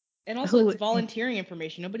 And also, Who- it's volunteering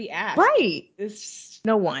information. Nobody asked. Right. It's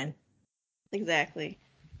No one. Exactly.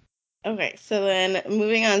 Okay, so then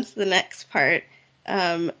moving on to the next part.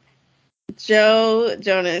 Joe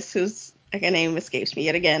Jonas, whose name escapes me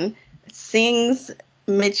yet again, sings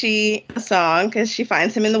Mitchie a song because she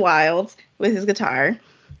finds him in the wilds with his guitar.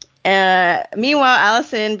 Meanwhile,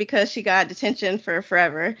 Allison, because she got detention for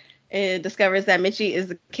forever, discovers that Mitchie is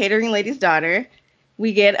the catering lady's daughter.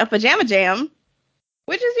 We get a pajama jam,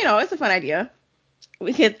 which is, it's a fun idea.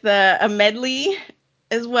 We get a medley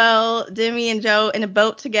as well. Demi and Joe in a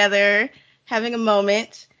boat together, having a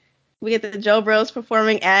moment. We get the Joe Bros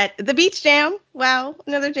performing at the beach jam. Wow,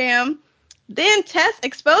 another jam. Then Tess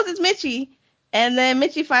exposes Mitchie, and then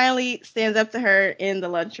Mitchie finally stands up to her in the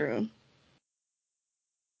lunchroom.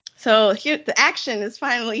 So here, the action is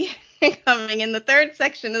finally coming in the third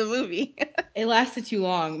section of the movie. It lasted too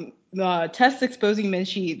long. Tess exposing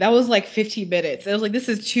Minchie, that was like 15 minutes. It was like, this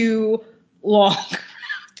is too long.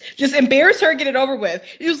 Just embarrass her and get it over with.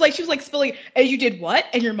 She was like spilling, and you did what?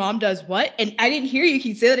 And your mom does what? And I didn't hear you. Can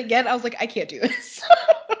you say that again? I was like, I can't do this.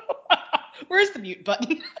 Where's the mute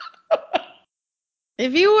button?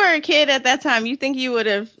 If you were a kid at that time, you think you would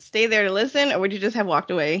have stayed there to listen, or would you just have walked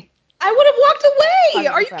away? I would have walked away.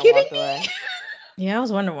 Are you 100% kidding walked me? away. Yeah, I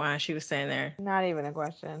was wondering why she was standing there, Not even a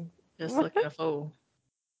question. just looking a fool.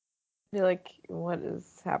 Be like, what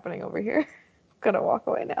is happening over here? Gonna walk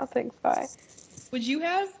away now. Thanks. Bye. Would you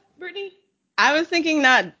have, Brittany? I was thinking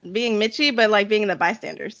not being Mitchie, but like being the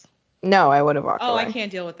bystanders. No, I would have walked Oh, away. I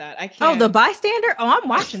can't deal with that. I Oh, can't. the bystander? Oh, I'm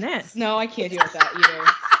watching this. No, I can't deal with that either.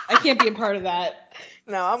 I can't be a part of that.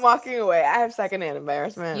 No, I'm walking away. I have secondhand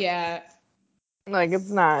embarrassment. Yeah, Like it's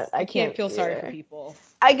not. I can't feel be sorry there. for people.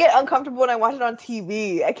 I get uncomfortable when I watch it on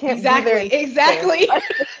TV. I can't Exactly. be there. Exactly.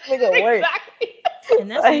 Make it work. Exactly. And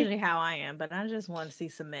that's Like, usually how I am, but I just want to see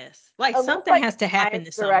some mess. Like unless, something like, has to happen I'm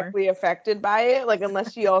this summer. directly affected by it. Like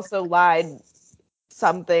unless she also lied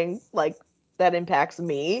something like that impacts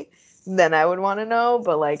me, then I would want to know.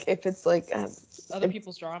 But like if it's like Other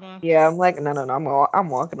people's drama. yeah, I'm like no, I'm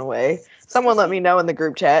walking away. Someone let me know in the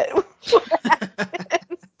group chat.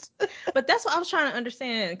 But that's what I was trying to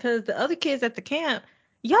understand because the other kids at the camp,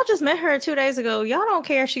 y'all just met her 2 days ago. Y'all don't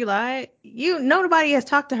care if she lied. Nobody has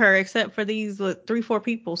talked to her except for these 3-4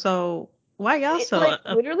 people. So why y'all so Like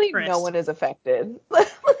literally no oppressed? one is affected.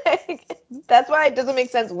 Like, that's why it doesn't make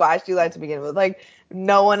sense why she lied to begin with. Like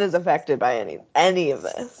no one is affected by any of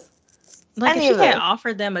this. Like Any if of she had this.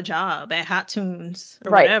 offered them a job at Hot Tunes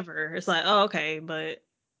or Right. whatever, it's like, oh, okay, but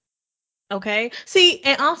okay. See,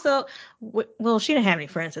 and also, well, she didn't have any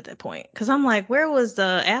friends at that point because I'm like, where was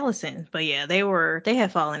Allison? But yeah, they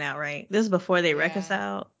had fallen out, right? This is before they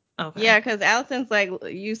reconciled. Okay. Yeah, because Allison's like,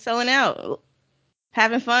 you selling out,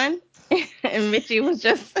 having fun, and Mitchie was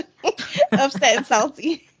just upset and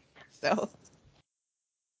salty. So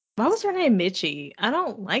Why was her name Mitchie? I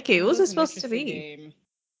don't like it. What was it an supposed to interesting be? Name.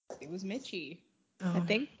 It was Mitchie. Oh. I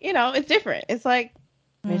think it's different. It's like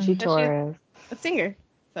Mitchie Mm. Torres. a singer,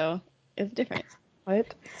 so it's different.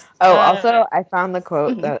 What? Oh, Uh, also, I found the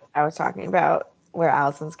quote mhm. that I was talking about where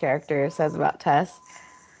Allison's character says about Tess.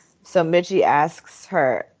 So Mitchie asks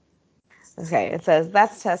her, okay, it says,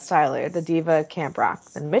 that's Tess Tyler, the diva of Camp Rock.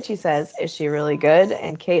 And Mitchie says, is she really good?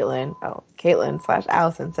 And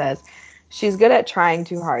Caitlin/Allison says, she's good at trying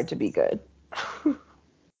too hard to be good.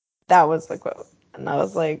 That was the quote. And I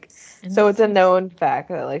was like, so it's a known fact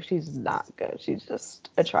that like she's not good. She's just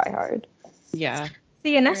a tryhard. Yeah.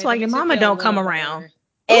 See, and that's why your mama don't come around.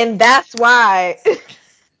 And that's why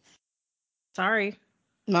Sorry.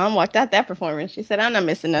 Mom walked out that performance. She said, I'm not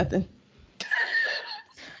missing nothing.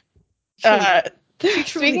 Truly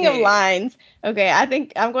Speaking of did. lines, okay, I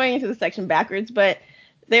think I'm going into the section backwards, but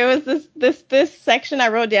there was this section I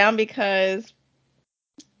wrote down because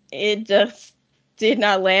it just did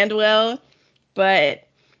not land well. But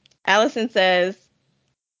Allison says,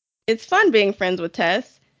 it's fun being friends with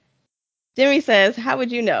Tess. Demi says, how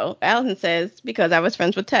would you know? Allison says, because I was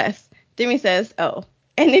friends with Tess. Demi says, oh.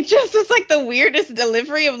 And it just was like the weirdest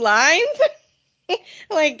delivery of lines.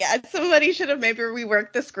 Like somebody should have maybe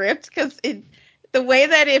reworked the script because the way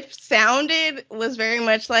that it sounded was very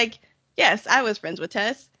much like, yes, I was friends with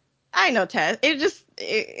Tess. I know Tess. It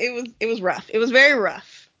was rough. It was very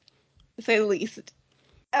rough, to say the least.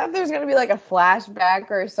 there's gonna be like a flashback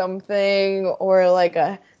or something, or like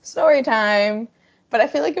a story time. But I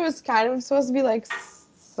feel like it was kind of supposed to be like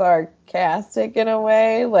sarcastic in a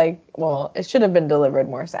way. Like, well, it should have been delivered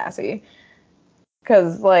more sassy.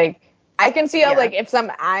 Because like I can see how like if I'm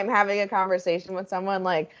having a conversation with someone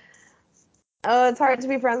like, oh, it's hard to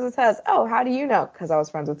be friends with Tess. Oh, how do you know? Because I was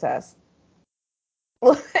friends with Tess.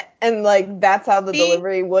 And like that's how the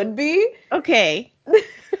delivery would be. Okay.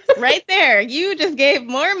 Right there. You just gave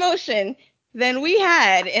more emotion than we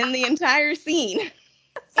had in the entire scene.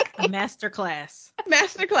 Masterclass.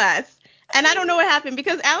 And I don't know what happened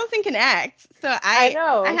because Allison can act. So I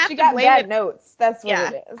know. I have she to got blame bad it. notes. That's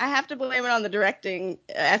what it is. I have to blame it on the directing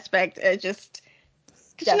aspect. Just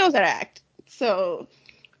because she knows how to act. So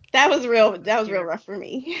that was real rough for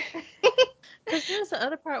me. Because there's the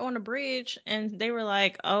other part on the bridge, and they were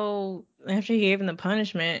like, oh, after he gave him the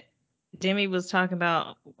punishment, Demi was talking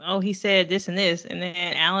about, oh, he said this and this. And then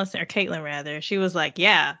Allison, or Caitlin rather, she was like,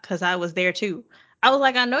 yeah, because I was there too. I was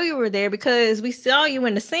like, I know you were there because we saw you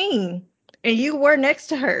in the scene and you were next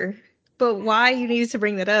to her. But why you needed to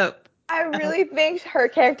bring that up? I really think her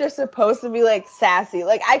character's supposed to be like sassy.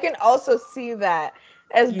 Like I can also see that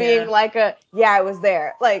as being like a, yeah, I was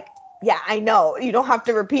there. Like, yeah, I know. You don't have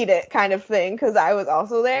to repeat it kind of thing because I was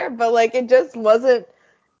also there. But like it just wasn't,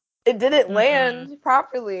 it didn't land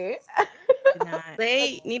properly.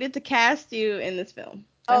 They needed to cast you in this film.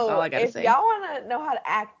 That's all I gotta say. If y'all want to know how to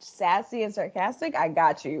act sassy and sarcastic, I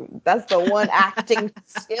got you. That's the one acting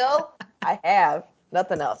skill I have.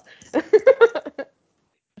 Nothing else.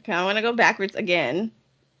 Okay, I want to go backwards again.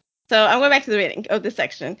 So I'm going back to the beginning of this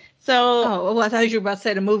section. So I thought you were about to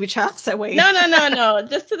say the movie chops that way. No.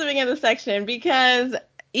 Just to the beginning of the section, because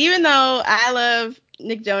even though I love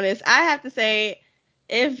Nick Jonas, I have to say,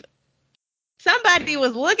 if somebody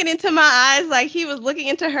was looking into my eyes like he was looking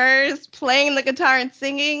into hers, playing the guitar and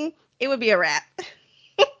singing, it would be a wrap.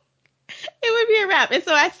 It would be a wrap. And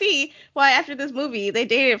so I see why after this movie they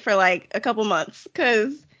dated for like a couple months,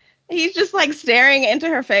 because he's just like staring into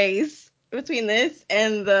her face between this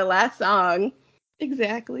and the last song.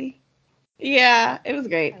 Exactly. Yeah, it was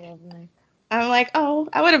great. I'm like, oh,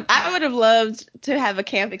 I would have loved to have a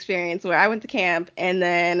camp experience where I went to camp and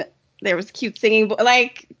then there was cute singing.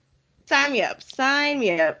 Like, sign me up. Sign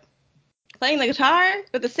me up. Playing the guitar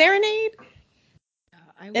with the serenade.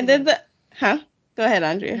 And then Go ahead,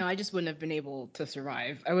 Andrea. No, I just wouldn't have been able to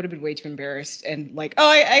survive. I would have been way too embarrassed and like, oh,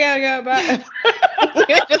 I gotta go.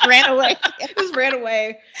 Bye. Just ran away. Just ran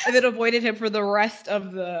away and then avoided him for the rest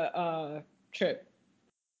of the trip.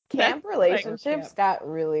 Camp relationships got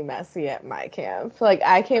really messy at my camp. Like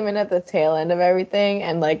I came in at the tail end of everything,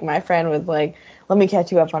 and like my friend was like, "Let me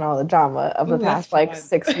catch you up on all the drama of the past like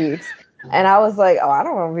 6 weeks." And I was like, "Oh, I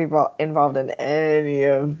don't want to be involved in any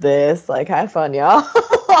of this. Like, have fun, y'all."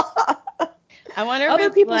 I wonder if other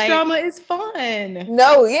people's drama is fun.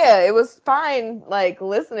 No, yeah, it was fine, like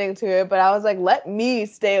listening to it, but I was like, let me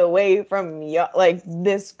stay away from like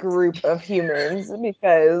this group of humans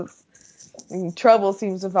because trouble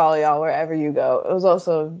seems to follow y'all wherever you go. It was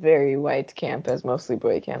also a very white camp, as mostly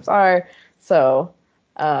boy camps are. So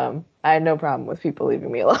I had no problem with people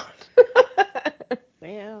leaving me alone.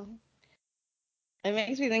 Yeah. It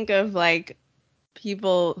makes me think of like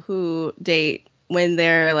people who date when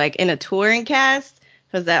they're like in a touring cast,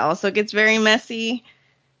 because that also gets very messy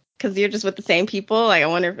because you're just with the same people. Like I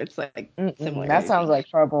wonder if it's like similar. That sounds like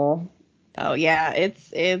trouble. Oh yeah,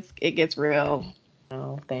 it gets real.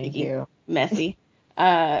 Oh, thank you. Messy.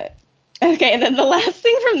 Okay, and then the last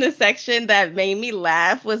thing from this section that made me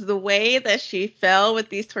laugh was the way that she fell with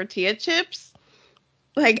these tortilla chips.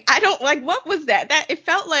 Like I don't like what was that? That it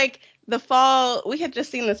felt like the fall we had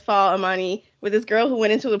just seen this fall, Amani, with this girl who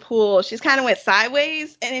went into the pool. She's kind of went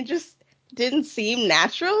sideways, and it just didn't seem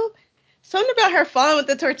natural. Something about her falling with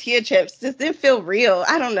the tortilla chips just didn't feel real.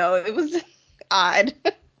 I don't know. It was odd.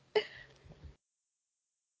 It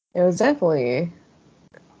was definitely.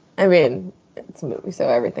 I mean, it's a movie, so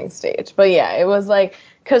everything's staged. But yeah, it was like,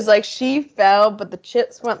 because like she fell, but the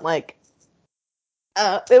chips went like,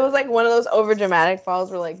 it was like one of those over dramatic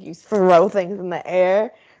falls where like you throw things in the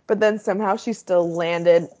air, but then somehow she still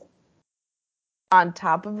landed on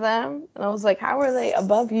top of them. And I was like, how are they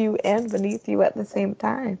above you and beneath you at the same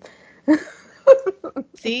time?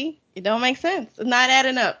 See, it don't make sense. It's not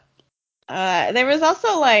adding up. There was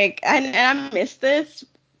also like, and I missed this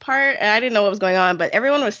part, and I didn't know what was going on, but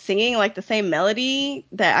everyone was singing like the same melody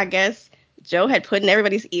that I guess Joe had put in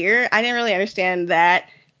everybody's ear. I didn't really understand that,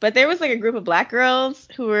 but there was like a group of black girls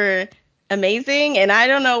who were amazing, and I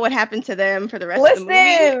don't know what happened to them for the rest of the movie.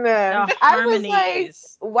 Listen, The I was like,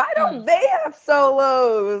 harmonies. why don't they have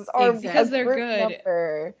solos or Exactly. Because a they're group good.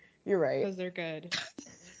 number? You're right. Because they're good.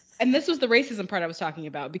 And this was the racism part I was talking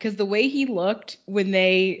about, because the way he looked when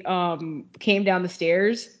they came down the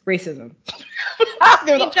stairs, racism.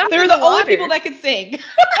 they were jumped the in the only water. people that could sing.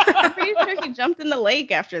 I'm pretty sure he jumped in the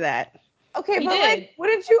lake after that. Okay, He but did. like,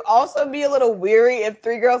 wouldn't you also be a little weary if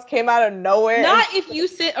three girls came out of nowhere? Not if you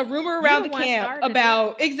sent a rumor around the the one camp started it.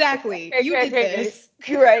 about exactly. You did this.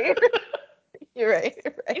 You're right. You're right.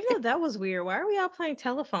 Even though that was weird, why are we all playing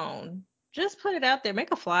telephone? Just put it out there.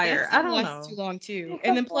 Make a flyer. That I don't lasted know. too long too.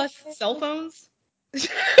 And then plus cell phones.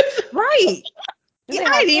 Right. Did Yeah, they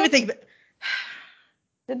I have didn't even those? think.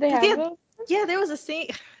 Did they Cause have those? yeah, there was a scene.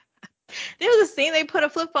 There was a scene they put a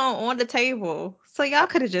flip phone on the table, so y'all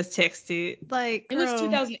could have just texted. Like, It was girl,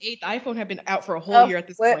 2008. The iPhone had been out for a whole year at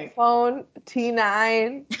this Flip point. phone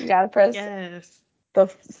T9. You gotta press yes.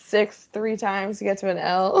 the 6 3 times to get to an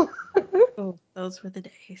L. Oh, those were the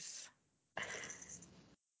days.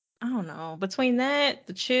 I don't know. Between that,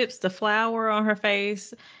 the chips, the flour on her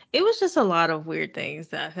face, it was just a lot of weird things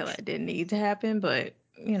that I feel like didn't need to happen. But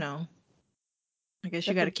I guess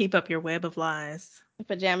you got to keep up your web of lies.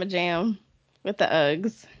 Pajama Jam with the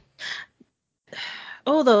Uggs.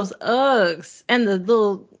 Oh, those Uggs and the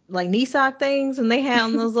little like knee sock things, and they had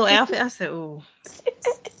on those little outfits. I said, "Oh,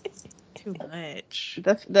 too much."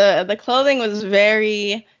 The clothing was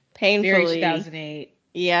very painfully. Very 2008.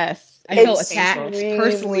 Yes, I it felt was attacked, painful.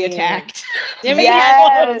 personally attacked. Remember he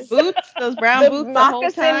had those Yes. boots, those brown The boots the whole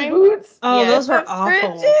moccasin time. boots. Oh, Yes. those were The awful.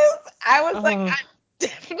 fringes. I was like, Oh. I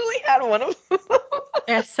definitely had one of them.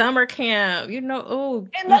 At summer camp, oh,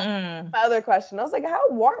 And that's my other question. I was like, how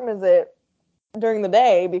warm is it during the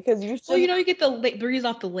day? Because you Well, should you get the breeze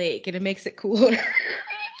off the lake, and it makes it cooler.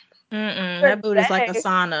 that boot is like a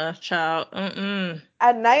sauna, child.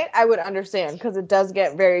 At night, I would understand because it does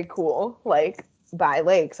get very cool, like by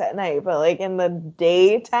lakes at night. But like in the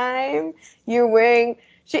daytime, you're wearing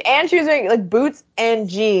she was wearing like boots and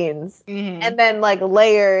jeans, and then like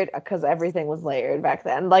layered because everything was layered back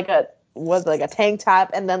then. Like a tank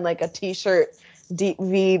top and then like a t-shirt, deep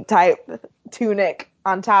V type tunic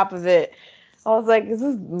on top of it. I was like, this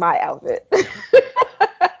is my outfit.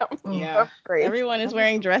 Yeah. Great. Everyone is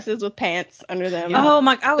wearing dresses with pants under them. Yeah. Oh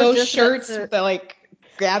my! I was Those just shirts about that like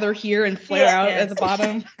gather here and flare out at the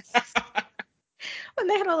bottom. when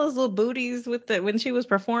they had all those little booties with when she was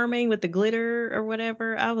performing with the glitter or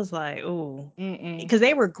whatever. I was like, oh, because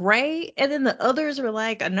they were gray, and then the others were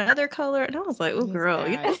like another color, and I was like, oh, girl,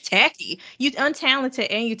 you're just tacky. You untalented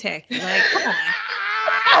and you tacky. Like, come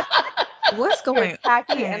on, what's going on?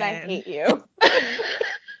 Tacky, and I hate you.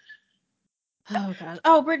 Oh gosh.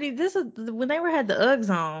 Oh, Brittany, this is when they had the Uggs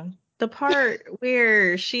on. The part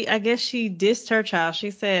where I guess she dissed her child. She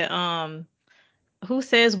said, who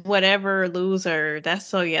says whatever loser? That's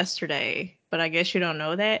so yesterday. But I guess you don't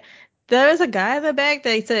know that. There's a guy in the back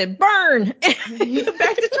that said, burn! Back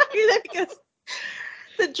to talking that because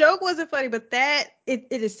the joke wasn't funny, but that it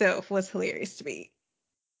itself was hilarious to me.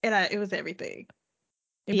 And it was everything.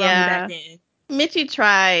 It brought me back in. Mitchie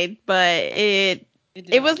tried, but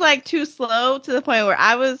it was like too slow to the point where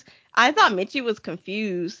I thought Mitchie was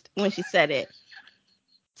confused when she said it.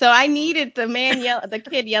 So I needed the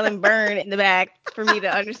kid yelling burn in the back for me to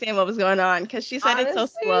understand what was going on because she said it so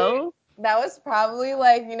slow. That was probably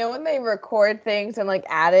like, when they record things and like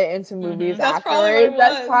add it into movies That's probably afterwards. what it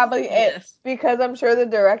That's was. probably it. Because I'm sure the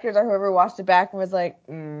directors or whoever watched it back and was like,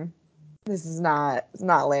 this is not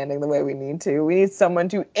landing the way we need to. We need someone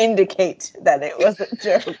to indicate that it was a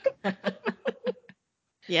joke.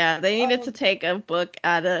 Yeah, they needed to take a book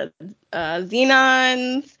out of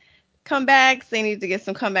Xenon's comebacks. They needed to get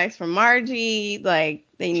some comebacks from Margie. Like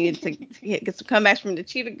they needed to get some comebacks from the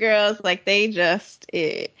Cheetah Girls. Like they just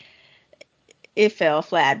it fell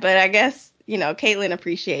flat. But I guess Caitlin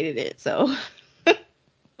appreciated it. So.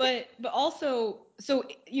 But also, so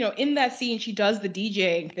in that scene, she does the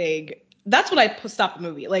DJing thing. That's when I stopped the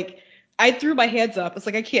movie. Like I threw my hands up. It's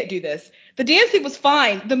like I can't do this. The dancing was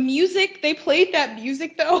fine. The music, they played that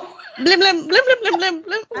music though. Blim blim blim blim blim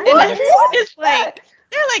blim blim. It's like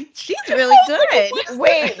they're like she's really good.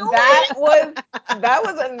 Wait, that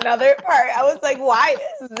was another part. I was like, why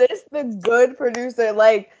is this the good producer?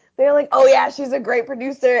 Like they're like, oh yeah, she's a great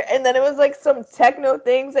producer, and then it was like some techno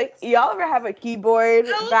things. Like y'all ever have a keyboard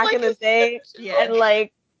back in the day, and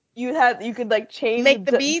like you could like change make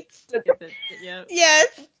the beats. Yep. Yes,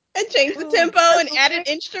 and change the tempo and add an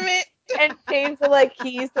instrument. And change the like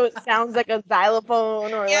keys so it sounds like a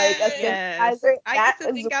xylophone or like a synthesizer. I That used to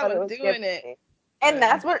is think I what it was was doing giving it. me. And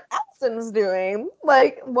that's what Allison's doing.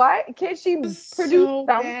 Like, why can't she produce So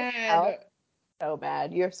something else? bad. So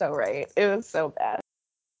bad. You're so right. It was so bad.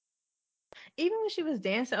 Even when she was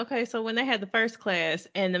dancing, okay, so when they had the first class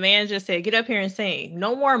and the man just said, get up here and sing,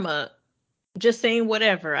 no warm up, just sing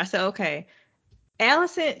whatever. I said, okay.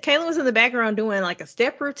 Kaylin was in the background doing like a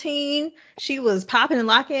step routine. She was popping and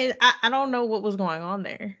locking. I don't know what was going on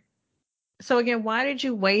there. So again, why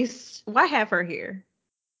have her here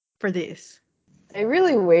for this? They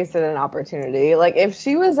really wasted an opportunity. Like, if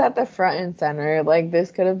she was at the front and center, like,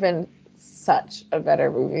 this could have been such a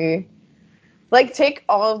better movie. Like, take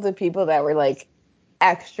all of the people that were, like,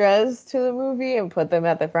 extras to the movie and put them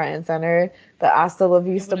at the front and center. The Hasta La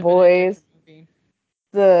Vista boys,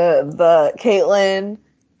 the Caitlyn,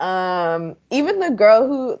 even the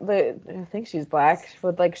girl I think she's black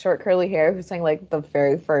with, like, short curly hair who sang, like, the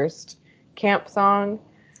very first camp song.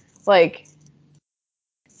 Like,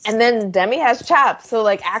 and then Demi has chops, so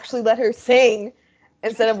like actually let her sing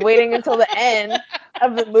instead of waiting until the end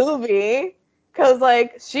of the movie. Cause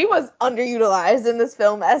like she was underutilized in this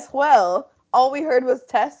film as well. All we heard was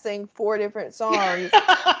Tess sing 4 different songs.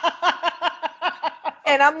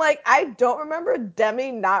 And I'm like, I don't remember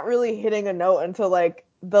Demi not really hitting a note until like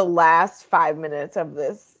the last 5 minutes of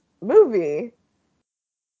this movie.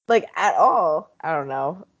 Like at all. I don't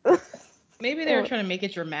know. Maybe they were trying to make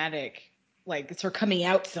it dramatic. Like it's her coming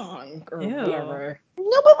out song or Ew. whatever.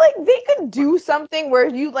 No, but like they could do something where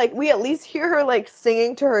you like we at least hear her like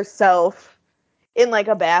singing to herself in like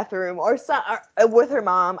a bathroom or with her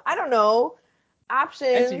mom. I don't know. I see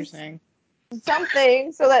what you're Options, saying.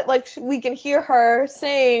 something so that like we can hear her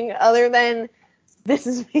sing other than "This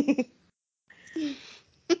is me."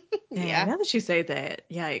 Dang, now that you say that,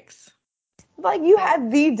 yikes. Like you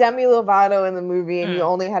had the Demi Lovato in the movie and you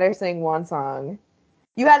only had her sing one song.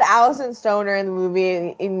 You had Allison Stoner in the movie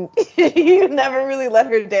and you never really let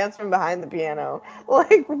her dance from behind the piano.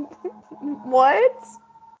 Like what?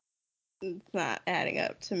 It's not adding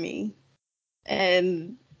up to me.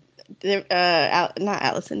 And not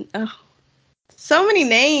Allison. Oh, so many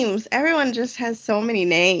names. Everyone just has so many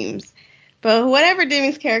names. But whatever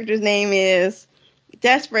Demi's character's name is,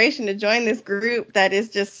 desperation to join this group that is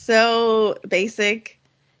just so basic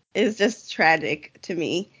is just tragic to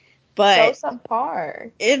me. But So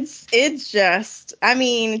subpar. it's just, I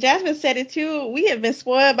mean, Jasmine said it too. We have been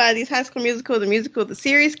spoiled by these High School Musical, the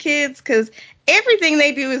series kids, because everything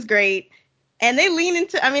they do is great. And they lean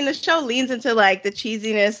into, I mean, the show leans into like the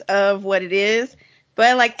cheesiness of what it is.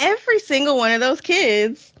 But like every single one of those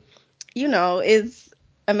kids, is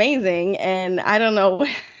amazing. And I don't know what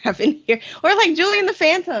happened here. Or like Julie and the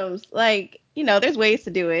Phantoms. Like, there's ways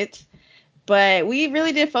to do it. But we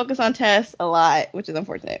really did focus on Tess a lot, which is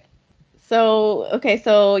unfortunate. So, okay,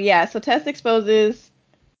 so yeah, so Tess exposes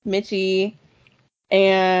Mitchie,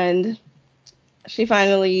 and she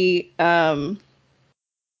finally stands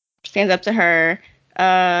up to her.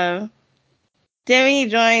 Uh,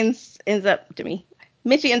 Mitchie ends up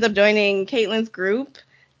joining Caitlyn's group,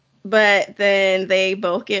 but then they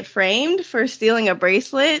both get framed for stealing a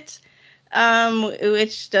bracelet,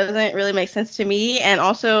 which doesn't really make sense to me. And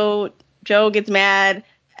also, Joe gets mad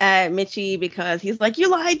at Mitchie because he's like, "You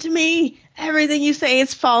lied to me. Everything you say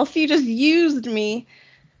is false. You just used me."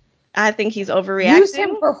 I think he's overreacting. Use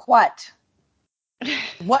him for what?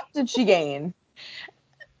 What did she gain?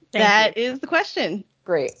 That is the question.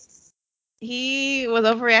 Great. He was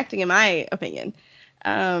overreacting, in my opinion.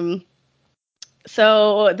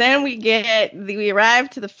 So then we arrive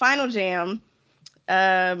to the final jam.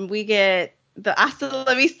 We get the Hasta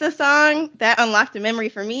La Vista song that unlocked a memory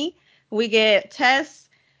for me. We get Tess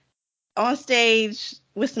on stage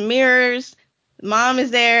with some mirrors. Mom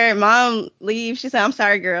is there. Mom leaves. She said, "I'm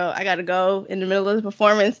sorry, girl. I got to go." In the middle of the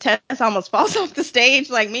performance, Tess almost falls off the stage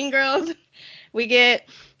like Mean Girls. We get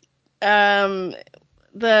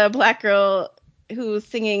the black girl who's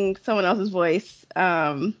singing someone else's voice.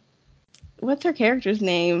 What's her character's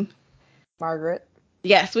name? Margaret.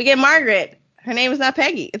 Yes, we get Margaret. Her name is not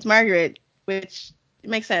Peggy. It's Margaret, which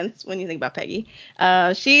makes sense when you think about Peggy.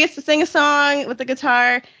 She gets to sing a song with the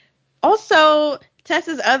guitar. Also,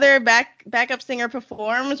 Tessa's other backup singer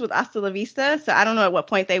performs with Hasta La Vista, so I don't know at what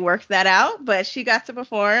point they worked that out, but she got to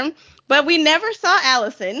perform. But we never saw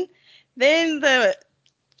Allison. Then the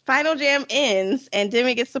final jam ends, and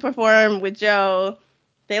Demi gets to perform with Joe.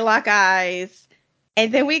 They lock eyes,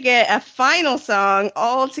 and then we get a final song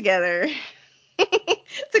all together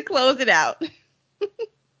to close it out.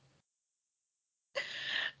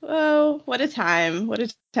 Oh, what a time. What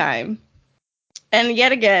a time. And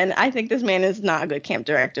yet again, I think this man is not a good camp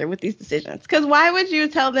director with these decisions. Because why would you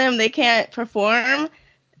tell them they can't perform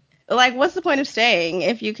Like, what's the point of staying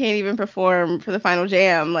if you can't even perform for the final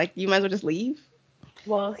jam? Like, you might as well just leave.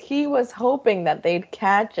 Well, he was hoping that they'd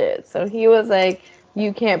catch it. So he was like,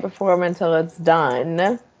 you can't perform until it's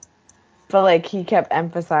done. But, like, he kept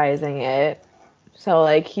emphasizing it. So,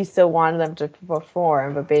 like, he still wanted them to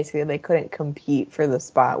perform, but basically they couldn't compete for the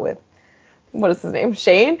spot with, what is his name?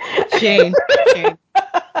 Shane? Shane.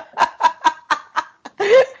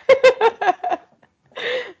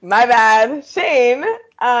 My bad. Shane.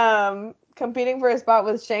 Competing for a spot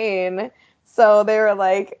with Shane. So they were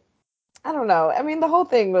like, I don't know. I mean, the whole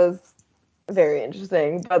thing was very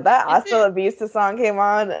interesting. But that Hasta La Vista song came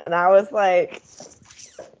on, and I was like,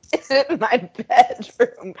 in my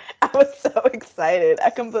bedroom. I was so excited. I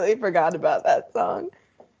completely forgot about that song.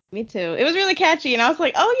 Me too. It was really catchy, and I was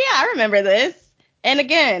like, oh yeah, I remember this. And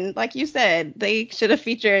again, like you said, they should have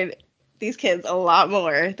featured these kids a lot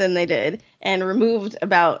more than they did, and removed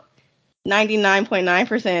about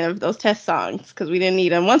 99.9% of those test songs because we didn't need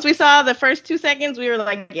them. Once we saw the first 2 seconds, we were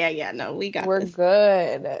like, yeah, no, we got We're this.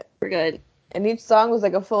 good. We're good. And each song was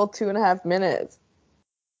like a full 2.5 minutes.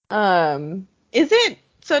 Is it?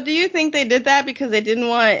 So do you think they did that because they didn't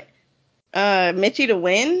want Mitchie to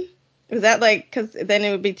win? Was that like because then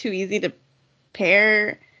it would be too easy to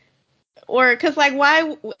pair? Or because like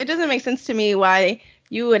why? It doesn't make sense to me why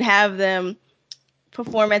you would have them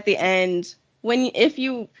perform at the end when if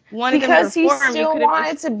you wanted them to Because he perform, you still could have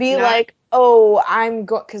wanted just to be not. like, oh,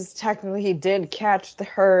 because technically he did catch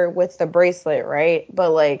her with the bracelet, right?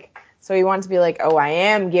 But like, so he wanted to be like, oh, I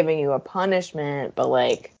am giving you a punishment, but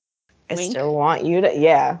like, I Wink. still want you to,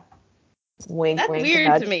 yeah. Wink, That's wink, weird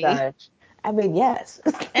nudge, to me. nudge. I mean, yes.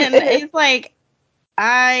 And it's like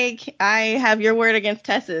I have your word against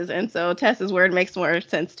Tess's, and so Tess's word makes more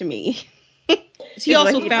sense to me. He Is what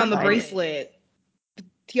also he found the decided. bracelet.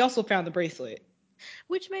 He also found the bracelet.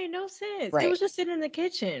 Which made no sense. Right. It was just sitting in the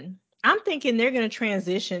kitchen. I'm thinking they're going to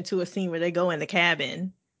transition to a scene where they go in the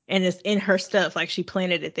cabin and it's in her stuff, like she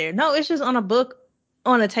planted it there. No, it's just on a book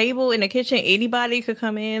on a table in the kitchen. Anybody could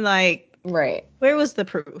come in. Like, Right. where was the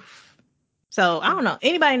proof? So I don't know.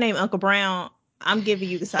 Anybody named Uncle Brown, I'm giving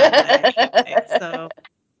you the side of that anyway. So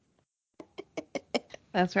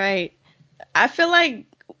That's right. I feel like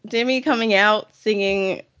Demi coming out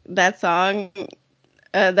singing that song,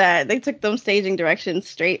 that they took them staging directions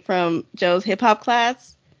straight from Joe's hip hop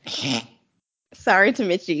class. Sorry to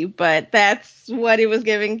Mitchie, but that's what it was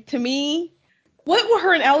giving to me. What were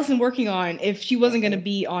her and Allison working on if she wasn't going to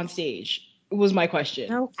be on stage? Was my question.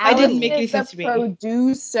 no, It didn't Allison make any is the sense to me.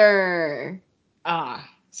 producer, Ah,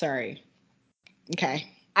 sorry. Okay.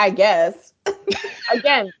 I guess.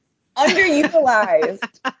 Again, underutilized.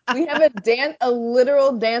 We have a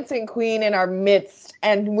literal dancing queen in our midst,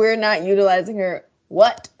 and we're not utilizing her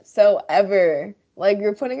whatsoever. Like,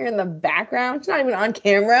 you're putting her in the background. She's not even on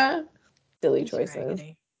camera. Silly it's choices.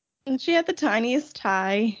 raggedy. And she had the tiniest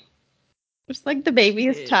tie, just like the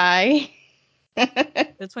baby's did. tie.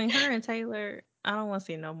 Between her and Taylor, I don't want to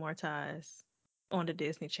see no more ties on the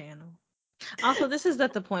Disney Channel. Also, this is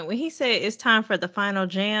at the point when he said it's time for the final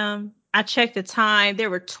jam. I checked the time. There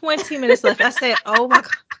were 20 minutes left. I said, oh my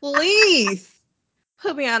God, please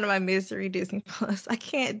put me out of my misery, Disney Plus. I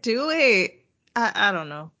can't do it. I don't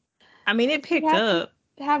know. I mean, it picked up.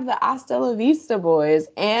 Have the Hasta La Vista Boys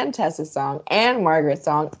and Tessa's song and Margaret's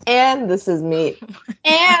song and This Is Me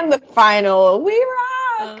and the final We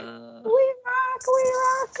Rock, We Rock, We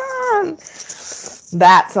Rock on.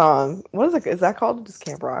 That song. What is it? Is that called just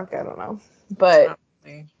Camp Rock? I don't know. But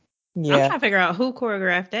Probably. yeah. I'm trying to figure out who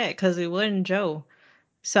choreographed that because it wasn't Joe.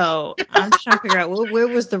 So I'm just trying to figure out where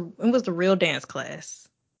was the real dance class.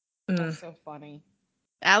 That's so funny.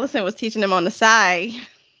 Allison was teaching them on the side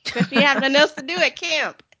because she had nothing else to do at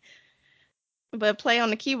camp but play on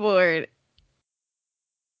the keyboard.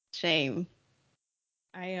 Shame.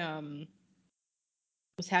 I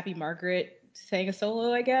was happy Margaret sang a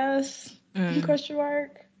solo, I guess. Question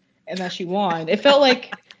mark. And that she won. It felt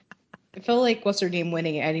like what's her name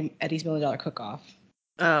winning Eddie's $1 Million Cook Off.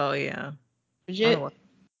 Oh yeah. Legit.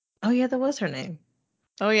 Oh yeah, that was her name.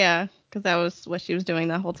 Oh yeah, because that was what she was doing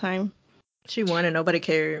the whole time. She won and nobody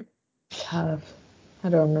cared. Tough. I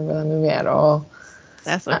don't remember that movie at all.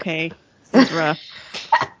 That's okay. It's rough.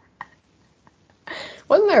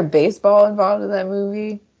 Wasn't there baseball involved in that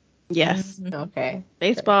movie? Yes. Okay.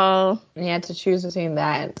 Baseball. And you had to choose between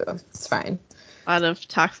that, so it's fine. A lot of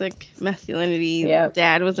toxic masculinity. Yep.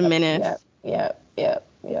 Dad was a menace. Yep.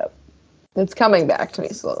 It's coming back to me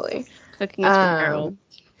slowly. Cooking is for girls.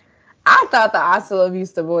 I thought the Hasta La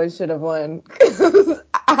Vista Boys should have won.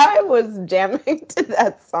 I was jamming to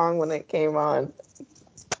that song when it came on.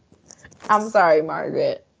 I'm sorry,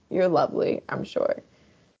 Margaret. You're lovely, I'm sure.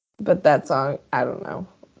 But that song, I don't know.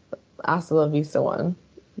 Hasta La Vista one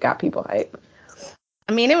got people hype.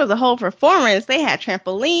 I mean, it was a whole performance. They had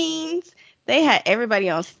trampolines. They had everybody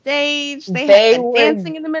on stage. They They had were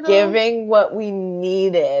dancing in the middle. giving what we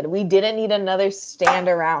needed. We didn't need another stand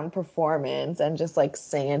around performance and just like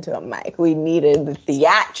sing into a mic. We needed the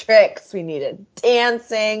theatrics. We needed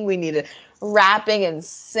dancing. We needed rapping and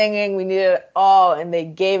singing. We needed it all. And they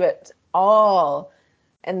gave it all.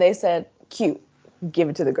 And they said, cute, give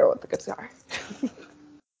it to the girl with the guitar.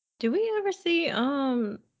 Did we ever see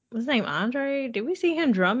what's his name, Andre? Did we see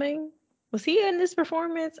him drumming? Was he in this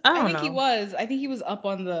performance? I I don't think know. he was. I think he was up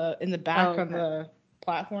on in the back Oh, on the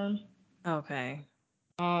platform. okay.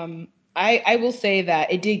 I will say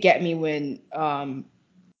that it did get me when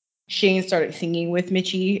Shane started singing with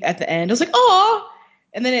Mitchie at the end. I was like, oh,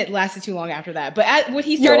 and then it lasted too long after that. But when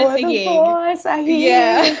he started You're singing, the voice I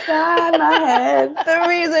hear inside my head. The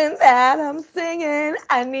reason that I'm singing,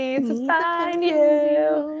 I need to find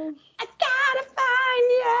you. I gotta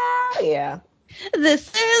find you. Yeah. This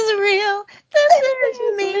is real. This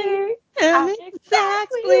is me. I'm I'm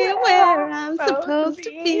exactly exactly where where I'm I'm supposed supposed to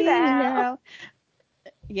to be be now. now.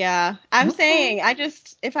 Yeah, I'm Okay. saying,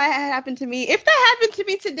 if I had happened to me, if that happened to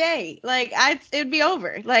me today, like, it'd be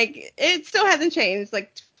over. Like, it still hasn't changed,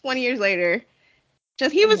 like, 20 years later.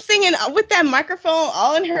 Just, he was singing with that microphone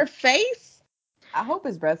all in her face. I hope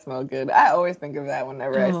his breath smelled good. I always think of that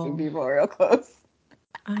whenever I see Oh, people real close.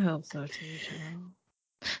 I hope so too, Joe.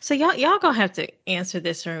 So y'all gonna have to answer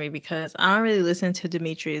this for me because I don't really listen to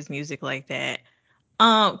Demetria's music like that.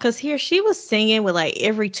 Cause here she was singing with like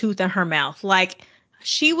every tooth in her mouth. Like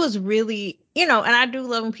she was really, and I do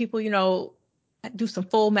love when people, do some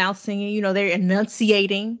full mouth singing. They're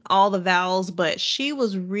enunciating all the vowels, but she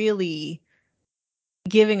was really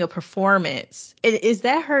giving a performance. Is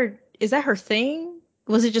that her? Is that her thing?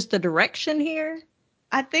 Was it just the direction here?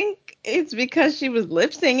 I think it's because she was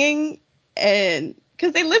lip singing, and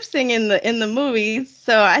because they lip sing in the movies,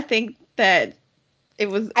 so I think that it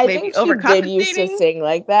was I maybe think she did used to overcompensating. sing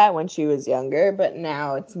like that when she was younger, but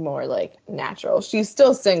now it's more like natural. She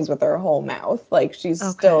still sings with her whole mouth. Like she's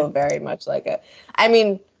Okay. still very much like a I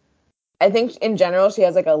mean, I think in general she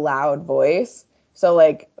has like a loud voice. So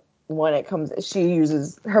like when it comes she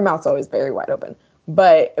uses her mouth's always very wide open.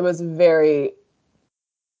 But it was very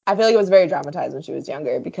I feel like it was very dramatized when she was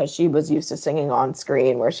younger because she was used to singing on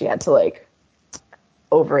screen where she had to like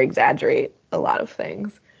over exaggerate a lot of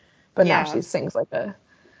things. But now Yeah, she sings like a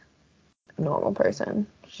normal person.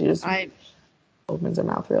 She just I opens her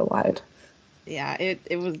mouth real wide. yeah,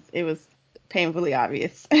 it was painfully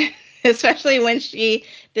obvious, especially when she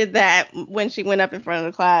did that when she went up in front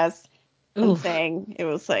of the class and Oof. sang. It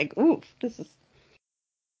was like, ooh, this is.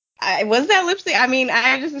 I was that lip sync. I mean,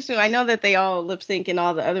 I just assume. I know that they all lip sync in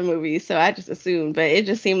all the other movies, so I just assumed. But it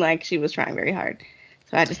just seemed like she was trying very hard.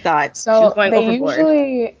 So I just thought she was So going they overboard.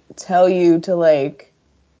 usually tell you to like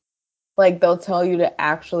they'll tell you to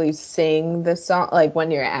actually sing the song like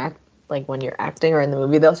when you're acting or in the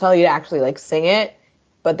movie they'll tell you to actually like sing it,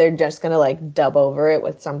 but they're just gonna like dub over it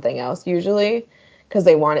with something else usually because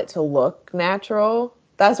they want it to look natural.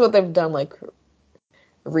 That's what they've done like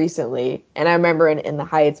recently. And I remember in the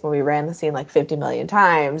Heights when we ran the scene like 50 million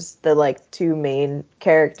times, the like two main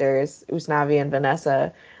characters, Usnavi and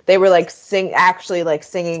Vanessa, they were like actually like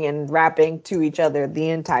singing and rapping to each other the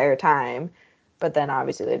entire time. But then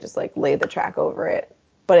obviously they just like lay the track over it.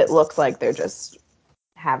 But it looks like they're just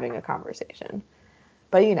having a conversation.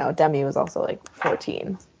 But Demi was also like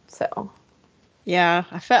 14. So Yeah,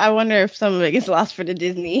 I wonder if some of it gets lost for the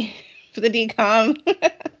Disney, for the DCOM.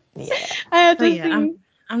 yeah. I have But to yeah, I'm see.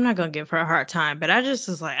 I'm not gonna give her a hard time, but I just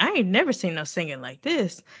was like, I ain't never seen no singing like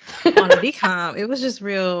this on a decom. It was just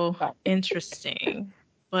real interesting.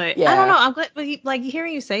 But I don't Yeah. know. I'm glad, but like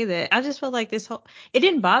hearing you say that, I just felt like it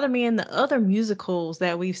didn't bother me in the other musicals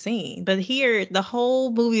that we've seen, but here the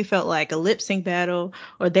whole movie felt like a lip sync battle,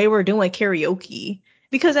 or they were doing karaoke.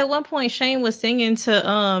 Because at one point Shane was singing to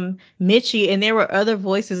Mitchie, and there were other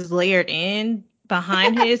voices layered in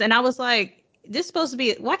behind his, and I was like, this supposed to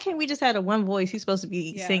be, why can't we just have a one voice? He's supposed to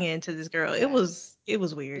be Yeah. singing to this girl. Yeah. It was It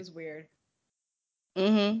weird. was weird.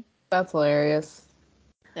 Mhm. That's hilarious.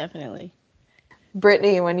 Definitely.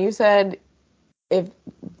 Brittany, when you said if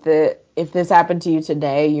if this happened to you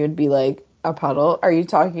today, you'd be like a puddle. Are you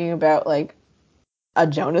talking about like a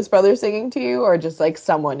Jonas Brothers singing to you, or just like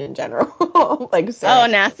someone in general, like Oh, Sarah?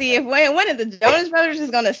 now see if one of the Jonas Brothers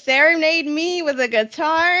is gonna serenade me with a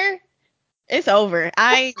guitar, it's over.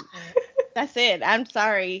 That's it. I'm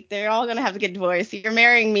sorry. They're all gonna have to get divorced. You're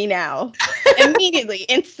marrying me now, immediately,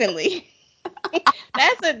 instantly.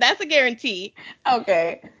 That's a guarantee.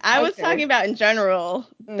 Okay. I was Okay. talking about in general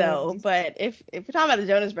though, but if we're talking about the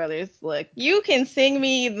Jonas Brothers, look, you can sing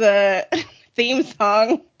me the theme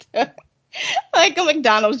song to, like a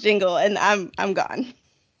McDonald's jingle, and I'm gone.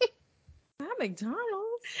 Not McDonald's.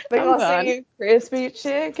 They I'm gonna gone. sing crispy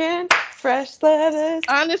chicken, fresh lettuce,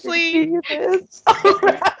 Honestly, cheeses.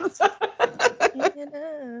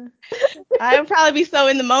 Yeah. I would probably be so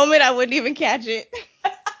in the moment I wouldn't even catch it.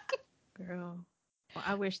 Girl. Well,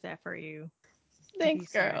 I wish that for you. You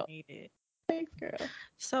Thanks, so girl. need it. Thanks, girl.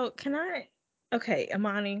 So can I? Okay,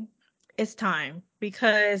 Amani, it's time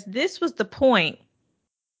because this was the point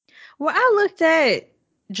where I looked at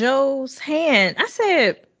Joe's hand. I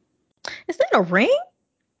said, "Is that a ring?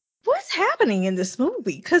 What's happening in this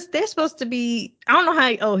movie?" Because they're supposed to be. I don't know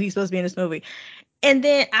how. Oh, he's supposed to be in this movie. And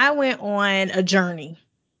then I went on a journey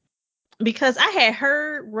because I had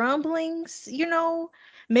heard rumblings,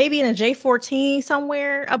 maybe in a J14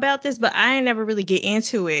 somewhere about this, but I ain't never really get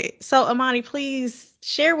into it. So Amani, please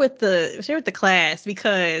share with the class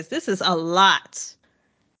because this is a lot.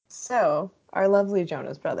 So, our lovely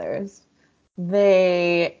Jonas Brothers,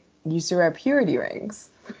 they used to wear purity rings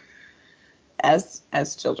as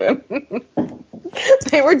children.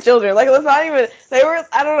 They were children. Like, let's not even. They were.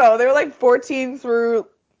 I don't know. They were like 14 through.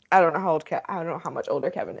 I don't know how old. I don't know how much older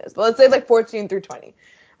Kevin is, but let's say like 14 through 20,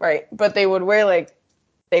 right? But they would wear like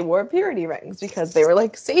they wore purity rings because they were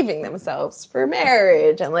like saving themselves for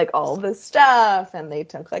marriage and like all this stuff, and they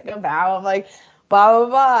took like a vow of like blah blah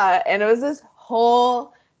blah, and it was this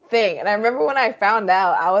whole thing. And I remember when I found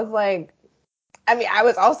out, I was like, I mean, I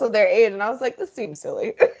was also their age, and I was like, this seems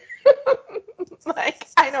silly. Like,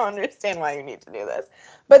 I don't understand why you need to do this.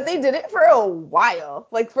 But they did it for a while,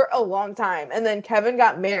 like for a long time. And then Kevin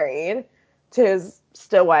got married to his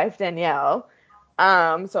still wife, Danielle.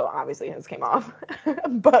 So obviously his came off.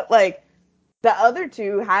 But like the other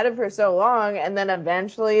two had it for so long, and then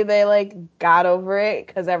eventually they like got over it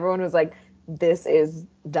because everyone was like, this is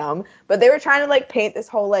dumb. But they were trying to like paint this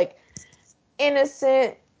whole like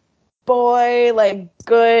innocent boy, like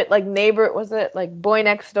good, like neighbor, was it like boy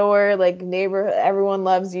next door, like neighbor, everyone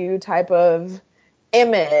loves you type of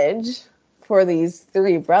image for these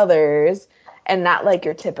three brothers, and not like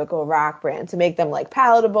your typical rock brand, to make them like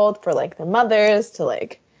palatable for like the mothers to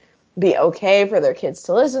like be okay for their kids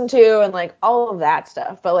to listen to and like all of that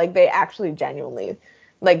stuff. But like they actually genuinely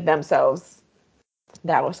like themselves,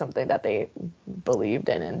 that was something that they believed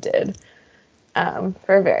in and did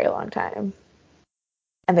for a very long time.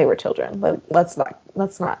 And they were children. Let's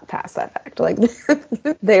not pass that fact. Like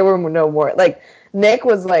they were no more. Like Nick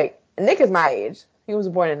is my age. He was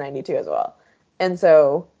born in '92 as well. And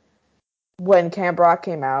so when Camp Rock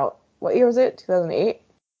came out, what year was it? 2008.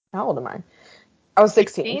 How old am I? I was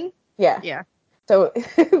 16. 16? Yeah. Yeah. So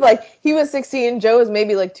like he was 16. Joe was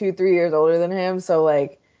maybe like 2-3 years older than him. So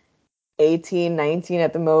like 18, 19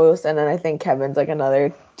 at the most. And then I think Kevin's like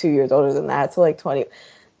another 2 years older than that. So like 20.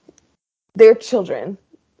 They're children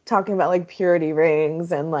talking about like purity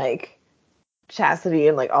rings and like chastity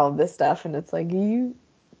and like all of this stuff, and it's like I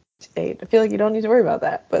feel like you don't need to worry about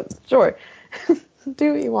that, but sure.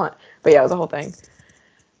 Do what you want. But yeah, it was a whole thing.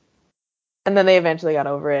 And then they eventually got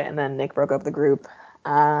over it, and then Nick broke up the group,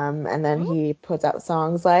 and then he puts out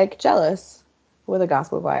songs like Jealous with a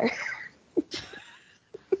gospel choir.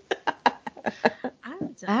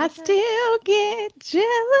 I still get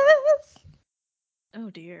jealous. Oh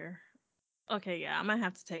dear. Okay, yeah, I'm gonna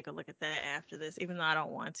have to take a look at that after this, even though I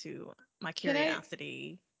don't want to. My Can I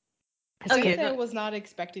curiosity. Oh Yeah, yeah, I was not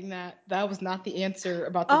expecting that. That was not the answer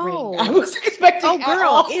about the ring Oh, I was expecting at girl,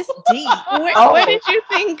 all. it's deep. What did you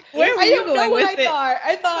think? Where were I you don't know going what with I it? thought.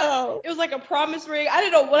 I thought Oh. it was like a promise ring. I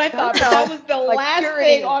don't know what I thought, but No, that was the like last purity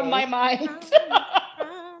thing on ring. my mind.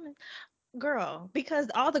 Promise. Girl, because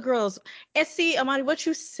all the girls, and see, Amani, what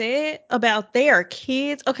you said about they are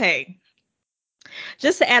kids. Okay,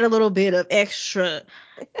 just to add a little bit of extra,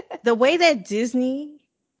 the way that Disney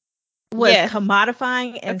was Yes.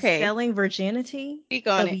 commodifying and Okay. selling virginity Speak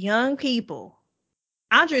on of it. young people.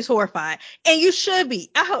 Andre's horrified, and you should be.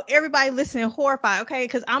 I hope everybody listening horrified, okay?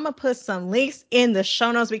 Because I'm gonna put some links in the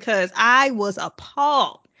show notes because I was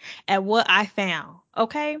appalled at what I found,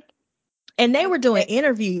 okay? And they were doing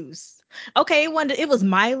interviews. Okay, it was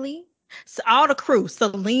Miley, so all the crew,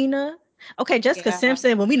 Selena, okay, Jessica Yeah.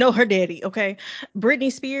 Simpson, when we know her daddy, okay,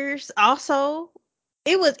 Britney Spears. Also,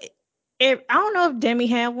 it was. I don't know if Demi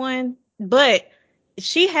had one, but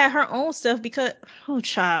she had her own stuff because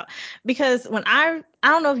child, because when I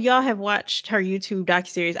don't know if y'all have watched her YouTube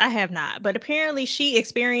docuseries. I have not, but apparently she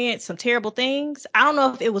experienced some terrible things. I don't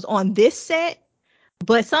know if it was on this set,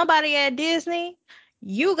 but somebody at Disney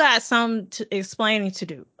you got some explaining to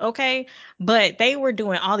do, okay? But they were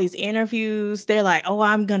doing all these interviews. They're like, oh,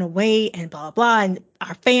 I'm gonna wait and blah blah, and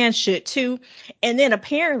our fans should too. And then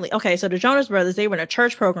apparently, okay, so the Jonas Brothers, they were in a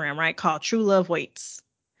church program, right, called True Love Waits.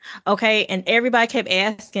 Okay, and everybody kept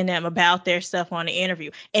asking them about their stuff on the interview.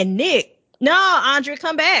 And Nick, no, Andre,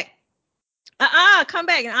 come back. Come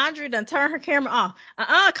back. And Andre done turn her camera off.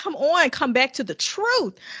 Come on, come back to the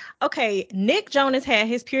truth. Okay, Nick Jonas had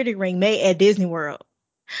his purity ring made at Disney World.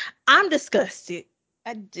 I'm disgusted.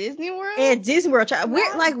 At Disney World? At Disney World, child. We're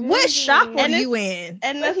Not like, what shop Disney. were And you it's in?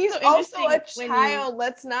 and But that's he's so also interesting a when child.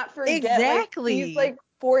 Let's not forget. Exactly. Like he's like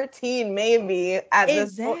 14, maybe at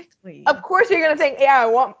this point. Exactly. Of course, you're gonna think, yeah,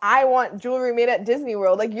 I want jewelry made at Disney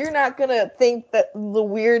World. Like you're not gonna think that the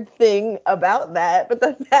weird thing about that, but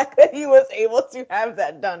the fact that he was able to have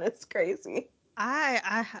that done is crazy. I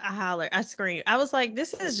hollered, I screamed. I was like,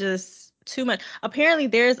 this is just too much. Apparently,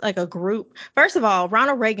 there's like a group. First of all,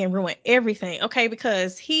 Ronald Reagan ruined everything, okay?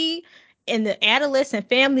 Because he, in the Adolescent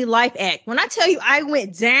Family Life Act, when I tell you I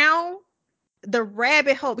went down the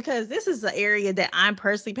rabbit hole, because this is the area that I'm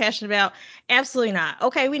personally passionate about, absolutely not.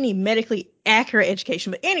 Okay, we need medically accurate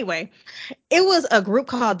education. But anyway, it was a group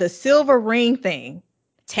called the Silver Ring Thing.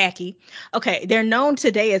 Tacky. Okay, they're known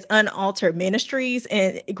today as Unaltered Ministries,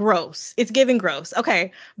 and gross. It's giving gross. Okay,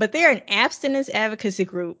 but they're an abstinence advocacy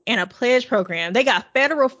group and a pledge program. They got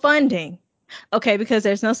federal funding. Okay, because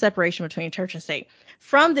there's no separation between church and state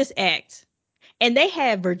from this act, and they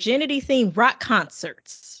have virginity themed rock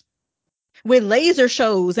concerts with laser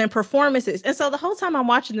shows and performances. And so the whole time I'm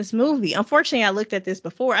watching this movie, unfortunately, I looked at this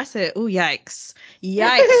before. I said, "Ooh, yikes,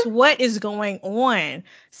 yikes! What is going on?"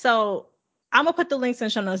 So I'm gonna put the links in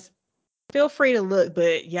show notes. Feel free to look,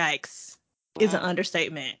 but yikes is an wow,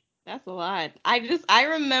 understatement. that's a lot. I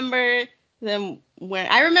remember them when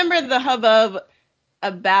I remember the hubbub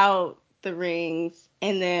about the rings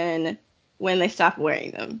and then when they stopped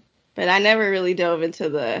wearing them. But I never really dove into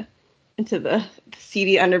the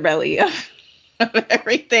seedy underbelly of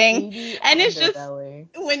everything. Seedy And it's just underbelly.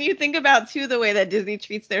 when you think about too the way that Disney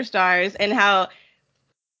treats their stars and how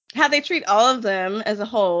they treat all of them as a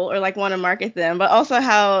whole or like want to market them, but also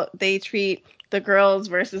how they treat the girls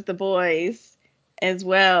versus the boys as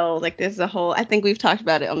well. Like there's a whole I think we've talked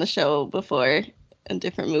about it on the show before in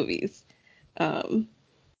different movies. Um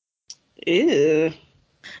Ew.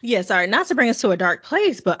 Yeah, sorry, not to bring us to a dark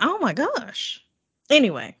place, but oh my gosh.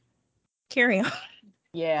 Anyway, carry on.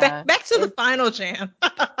 Yeah, Back to the final jam.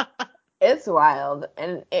 it's wild,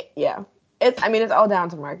 and I mean, it's all down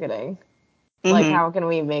to marketing. Like, Mm-hmm. how can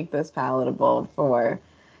we make this palatable for?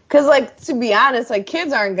 Because, like, to be honest, like,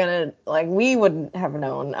 kids aren't gonna like we wouldn't have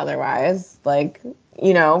known otherwise. Like,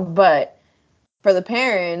 but for the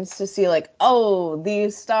parents to see, like, oh,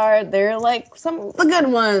 these stars, they're like some of the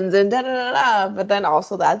good ones, and da da da da. But then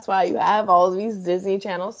also that's why you have all these Disney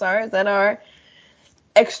Channel stars that are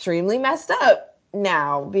extremely messed up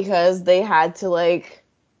now because they had to like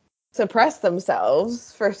suppress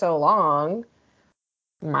themselves for so long.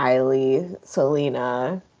 Miley,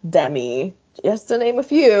 Selena, Demi, just to name a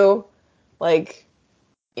few. Like,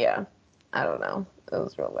 yeah, I don't know. It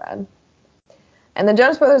was real bad. And the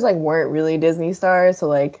Jonas Brothers like weren't really Disney stars, so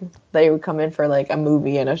like they would come in for like a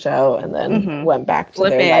movie and a show, and then Mm-hmm. went back to Flip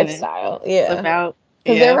their in and lifestyle. flip Yeah, out.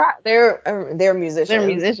 because Yeah. they're They're musicians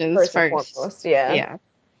musicians first and first. foremost. Yeah.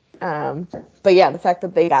 Yeah. But yeah, the fact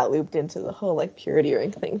that they got looped into the whole like purity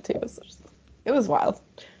ring thing too, it was wild.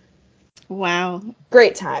 Wow.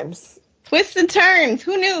 Great times. Twists and turns.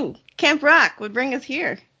 Who knew Camp Rock would bring us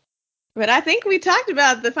here? But I think we talked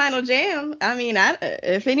about the final jam. I mean,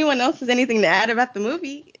 if anyone else has anything to add about the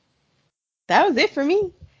movie, that was it for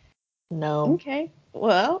me. No. Okay.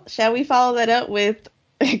 Well, shall we follow that up with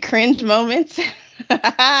cringe moments?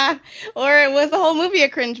 Or was the whole movie a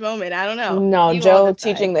cringe moment? I don't know. No, You all Joe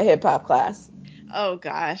decide. teaching the hip hop class. Oh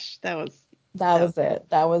gosh, That that was was it.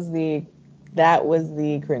 That was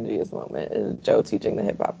the cringiest moment. Is Joe teaching the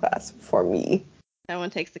hip hop class for me. that one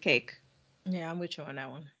takes the cake. Yeah, I'm with you on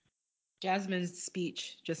that one. Jasmine's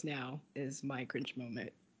speech just now is my cringe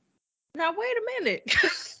moment. Now wait a minute.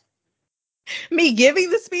 Me giving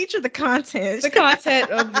the speech or the content? The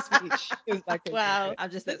content of the speech is my cringe Wow. moment.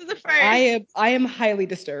 I'm just This that is the speech. I am highly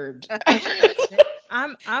disturbed.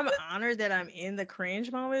 I'm honored that I'm in the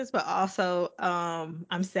cringe moments, but also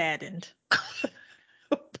I'm saddened.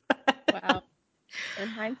 Wow. In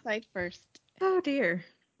hindsight first. Oh dear.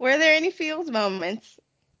 Were there any feels moments?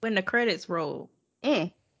 When the credits roll.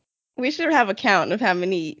 Mm. We should have a count of how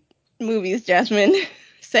many movies Jasmine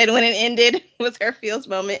said when it ended was her feels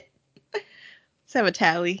moment. Let's have a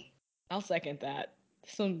tally. I'll second that.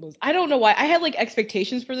 This one was, I don't know why. I had like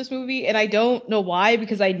expectations for this movie, and I don't know why,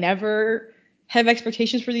 because I never have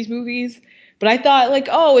expectations for these movies. But I thought like,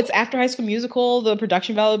 oh, it's after High School Musical, the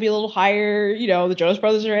production value will be a little higher. You know, the Jonas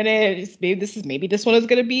Brothers are in it. Maybe this one is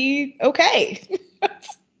gonna be okay.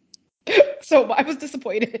 So I was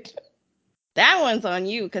disappointed. That one's on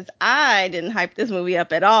you because I didn't hype this movie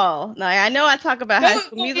up at all. Now I know I talk about High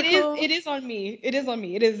School No, Musical. it is on me. It is on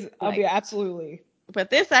me. It is. I'll be Like, absolutely. but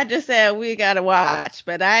this I just said we gotta watch.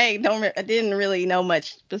 But I didn't really know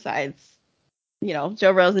much besides,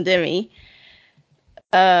 Joe, Rose, and Demi.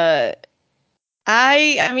 Uh,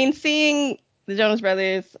 I mean, seeing the Jonas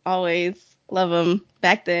Brothers, always love them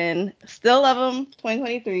back then. Still love them.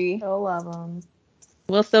 2023. Still love them.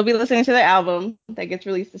 We'll still be listening to their album that gets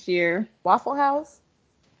released this year. Waffle House?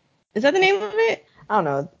 Is that the name of it? I don't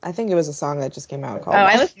know. I think it was a song that just came out called. Oh,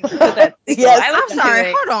 I listened to that. Yes. I I'm listened sorry. to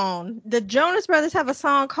it. Hold on. The Jonas Brothers have a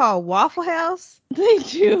song called Waffle House. They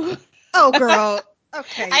do. Oh, girl.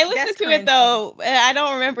 Okay. I listened that's to cringe. it though. And I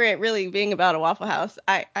don't remember it really being about a Waffle House.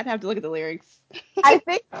 I'd have to look at the lyrics. I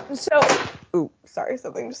think so. Ooh, sorry,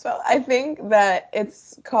 something just fell. I think that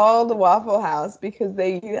it's called Waffle House because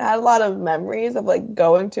they had a lot of memories of like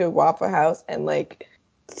going to a Waffle House and like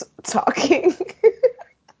talking.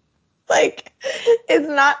 Like, it's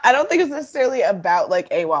not. I don't think it's necessarily about like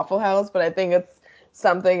a Waffle House, but I think it's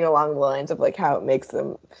something along the lines of like how it makes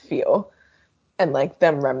them feel and like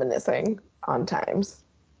them reminiscing on times.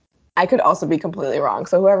 I could also be completely wrong.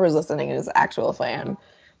 So whoever's listening is an actual fan,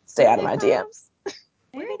 stay out of my DMs.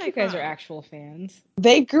 I Where are think they you guys are from? actual fans.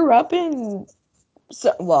 They grew up in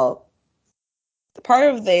part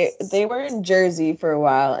of they were in Jersey for a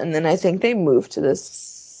while, and then I think they moved to the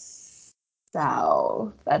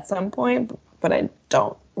south at some point, but I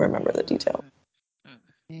don't remember the detail.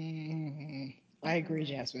 I agree,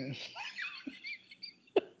 Jasmine.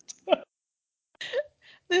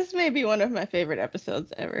 This may be one of my favorite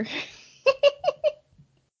episodes ever.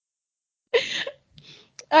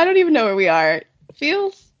 I don't even know where we are.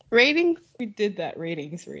 Feels? Ratings? We did that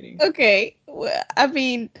ratings. Okay. I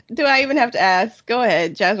mean, do I even have to ask? Go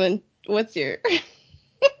ahead, Jasmine. What's your...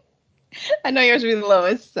 I know yours will be the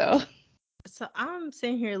lowest, so... So I'm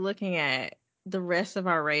sitting here looking at the rest of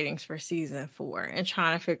our ratings for season 4 and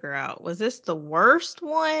trying to figure out, was this the worst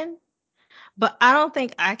one? But I don't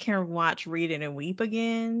think I can watch Read It and Weep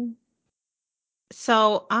again.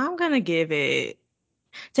 So I'm going to give it...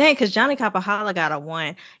 Dang, because Johnny Capahala got a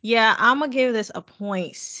 1. Yeah, I'm going to give this a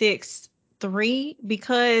 0.63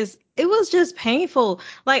 because it was just painful.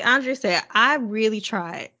 Like Andre said, I really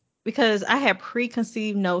tried because I had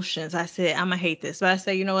preconceived notions. I said, I'm going to hate this. But I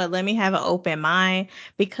said, you know what? Let me have an open mind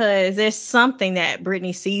because there's something that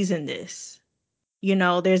Britney sees in this. You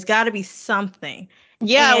know, there's got to be something.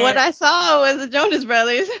 Yeah, what I saw was the Jonas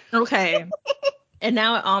Brothers. Okay. And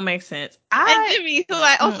now it all makes sense. And Jimmy, who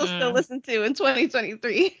I also still listen to in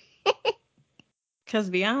 2023. Because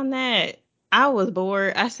beyond that, I was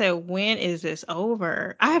bored. I said, when is this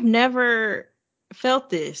over? I have never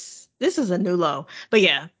felt this. This is a new low. But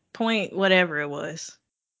yeah, point whatever it was.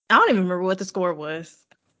 I don't even remember what the score was.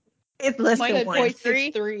 It's less than 1.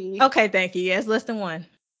 0.63. Okay, thank you. Yeah, it's less than 1.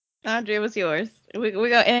 Andre, what's yours? We're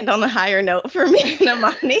going to end on a higher note for me and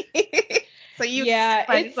Amani. So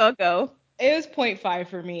might as well go. It was 0.5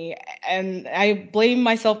 for me, and I blame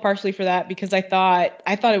myself partially for that because I thought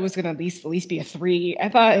it was gonna at least be a 3. I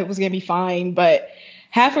thought it was gonna be fine, but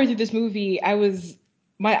halfway through this movie,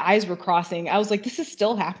 my eyes were crossing. I was like, this is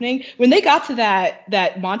still happening. When they got to that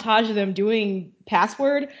montage of them doing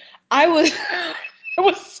Password, I was I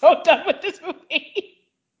was so done with this movie.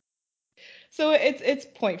 So it's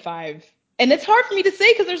 0.5, and it's hard for me to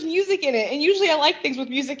say because there's music in it, and usually I like things with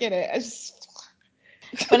music in it.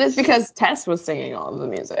 But it's because Tess was singing all of the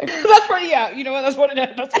music. That's right. Yeah, you know what? That's what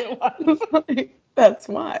it was. That's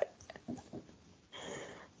why.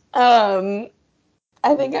 I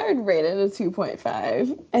think I would rate it a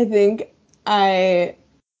 2.5. I think I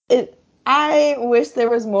wish there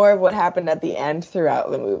was more of what happened at the end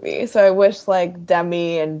throughout the movie. So I wish like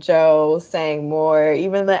Demi and Joe sang more.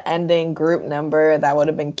 Even the ending group number, that would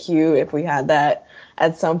have been cute if we had that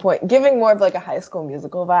at some point. Giving more of like a High School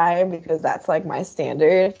Musical vibe because that's like my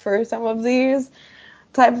standard for some of these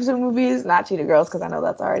types of movies. Not Cheetah Girls because I know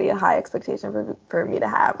that's already a high expectation for me to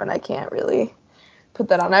have, and I can't really put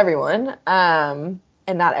that on everyone. And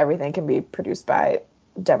not everything can be produced by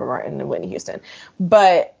Deborah Martin and Whitney Houston.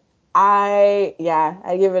 But I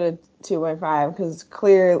give it a 2.5 because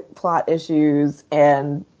clear plot issues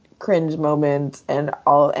and cringe moments and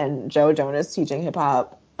Joe Jonas teaching hip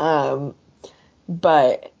hop.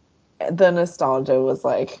 But the nostalgia was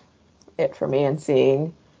like it for me, and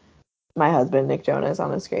seeing my husband, Nick Jonas,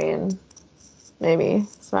 on the screen. Maybe.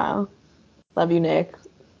 Smile. Love you, Nick.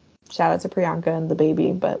 Shout out to Priyanka and the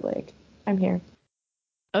baby, but like, I'm here.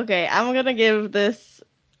 Okay, I'm gonna give this,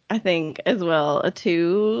 I think, as well, a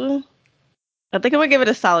 2. I think I'm gonna give it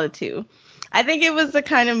a solid 2. I think it was the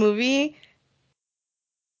kind of movie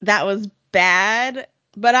that was bad,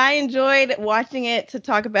 but I enjoyed watching it to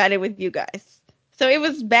talk about it with you guys. So it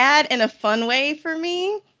was bad in a fun way for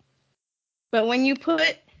me, but when you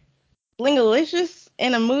put Blingalicious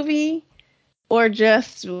in a movie or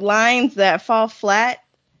just lines that fall flat,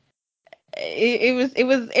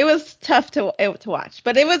 it was tough to watch,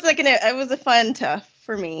 but it was like it was a fun tough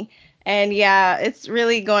for me. And yeah, it's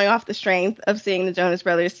really going off the strength of seeing the Jonas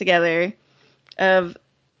Brothers together, of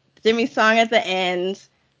Jimmy's song at the end,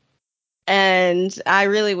 and I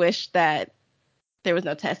really wish that there was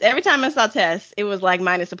no Tess. Every time I saw Tess, it was like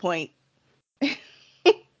minus a point.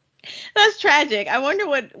 That's tragic. I wonder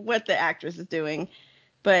what the actress is doing,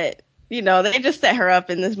 but they just set her up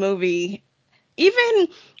in this movie. Even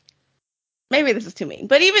maybe this is too mean,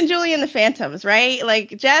 but even Julie and the Phantoms, right?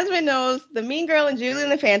 Like Jasmine knows the mean girl in Julie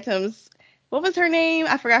and the Phantoms. What was her name?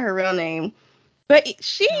 I forgot her real name. But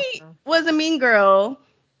she was a mean girl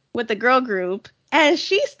with the girl group, and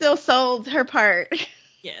she still sold her part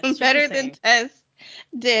Yes, better than Tess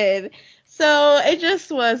did. So it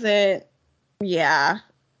just wasn't, yeah,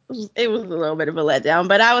 it was a little bit of a letdown.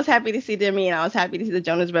 But I was happy to see Demi, and I was happy to see the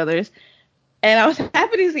Jonas Brothers. And I was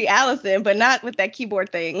happy to see Allison, but not with that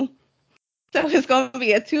keyboard thing. So it's going to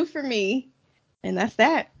be a 2 for me. And that's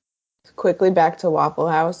that. Quickly back to Waffle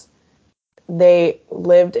House. They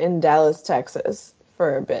lived in Dallas, Texas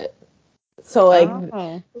for a bit. So, like,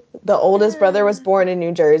 the oldest brother was born in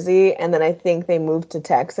New Jersey, and then I think they moved to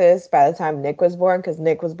Texas by the time Nick was born, because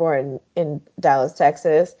Nick was born in Dallas,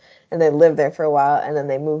 Texas, and they lived there for a while, and then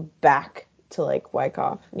they moved back to, like,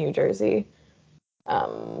 Wyckoff, New Jersey.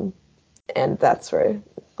 And that's where,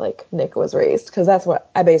 like, Nick was raised, because that's what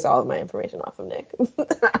I base all of my information off of Nick.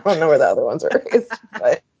 I don't know where the other ones were raised,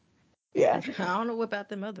 but yeah. I don't know about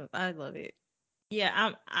them others. I love it.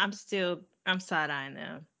 Yeah, I'm side-eyeing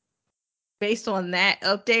them. Based on that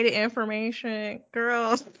updated information,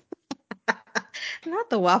 girls. Not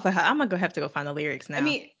the Waffle House. I'm gonna have to go find the lyrics now. I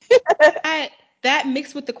mean, that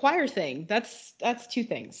mixed with the choir thing, that's 2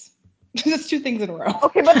 things. That's 2 things in a row.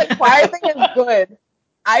 Okay, but the choir thing is good.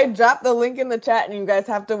 I dropped the link in the chat, and you guys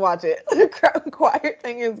have to watch it. The choir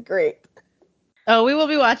thing is great. Oh, we will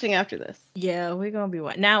be watching after this. Yeah, we're gonna be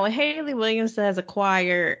watching. Now, when Haley Williams says a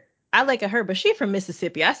choir, I like her, but she's from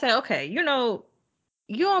Mississippi. I said, okay, you don't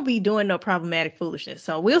be doing no problematic foolishness.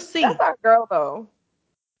 So we'll see. That's our girl, though.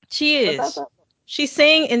 She is. She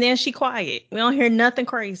sing and then she quiet. We don't hear nothing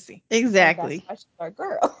crazy. Exactly. That's why she's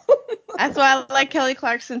our girl. That's why I like Kelly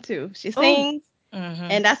Clarkson too. She sings,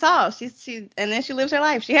 and that's all. She and then she lives her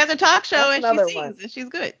life. She has a talk show and she sings, and she's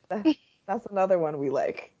good. That's another one we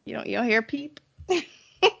like. You don't hear Peep?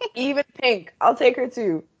 Even Pink. I'll take her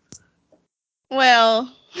too.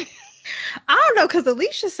 Well, I don't know, because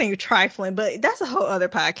Alicia sings trifling, but that's a whole other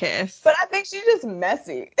podcast. But I think she's just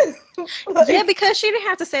messy. Yeah, because she didn't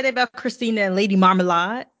have to say that about Christina and Lady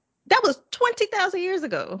Marmalade. That was 20,000 years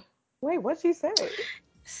ago. Wait, what'd she say?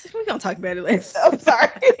 We're going to talk about it later. I'm sorry.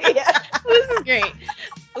 Yeah. This is great.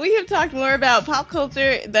 We have talked more about pop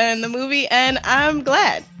culture than the movie, and I'm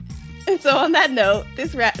glad. And so on that note,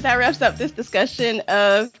 that wraps up this discussion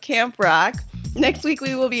of Camp Rock. Next week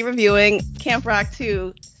we will be reviewing Camp Rock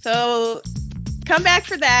 2. So come back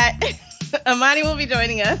for that. Amani will be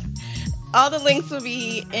joining us. All the links will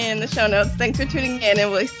be in the show notes. Thanks for tuning in, and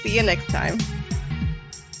we'll see you next time.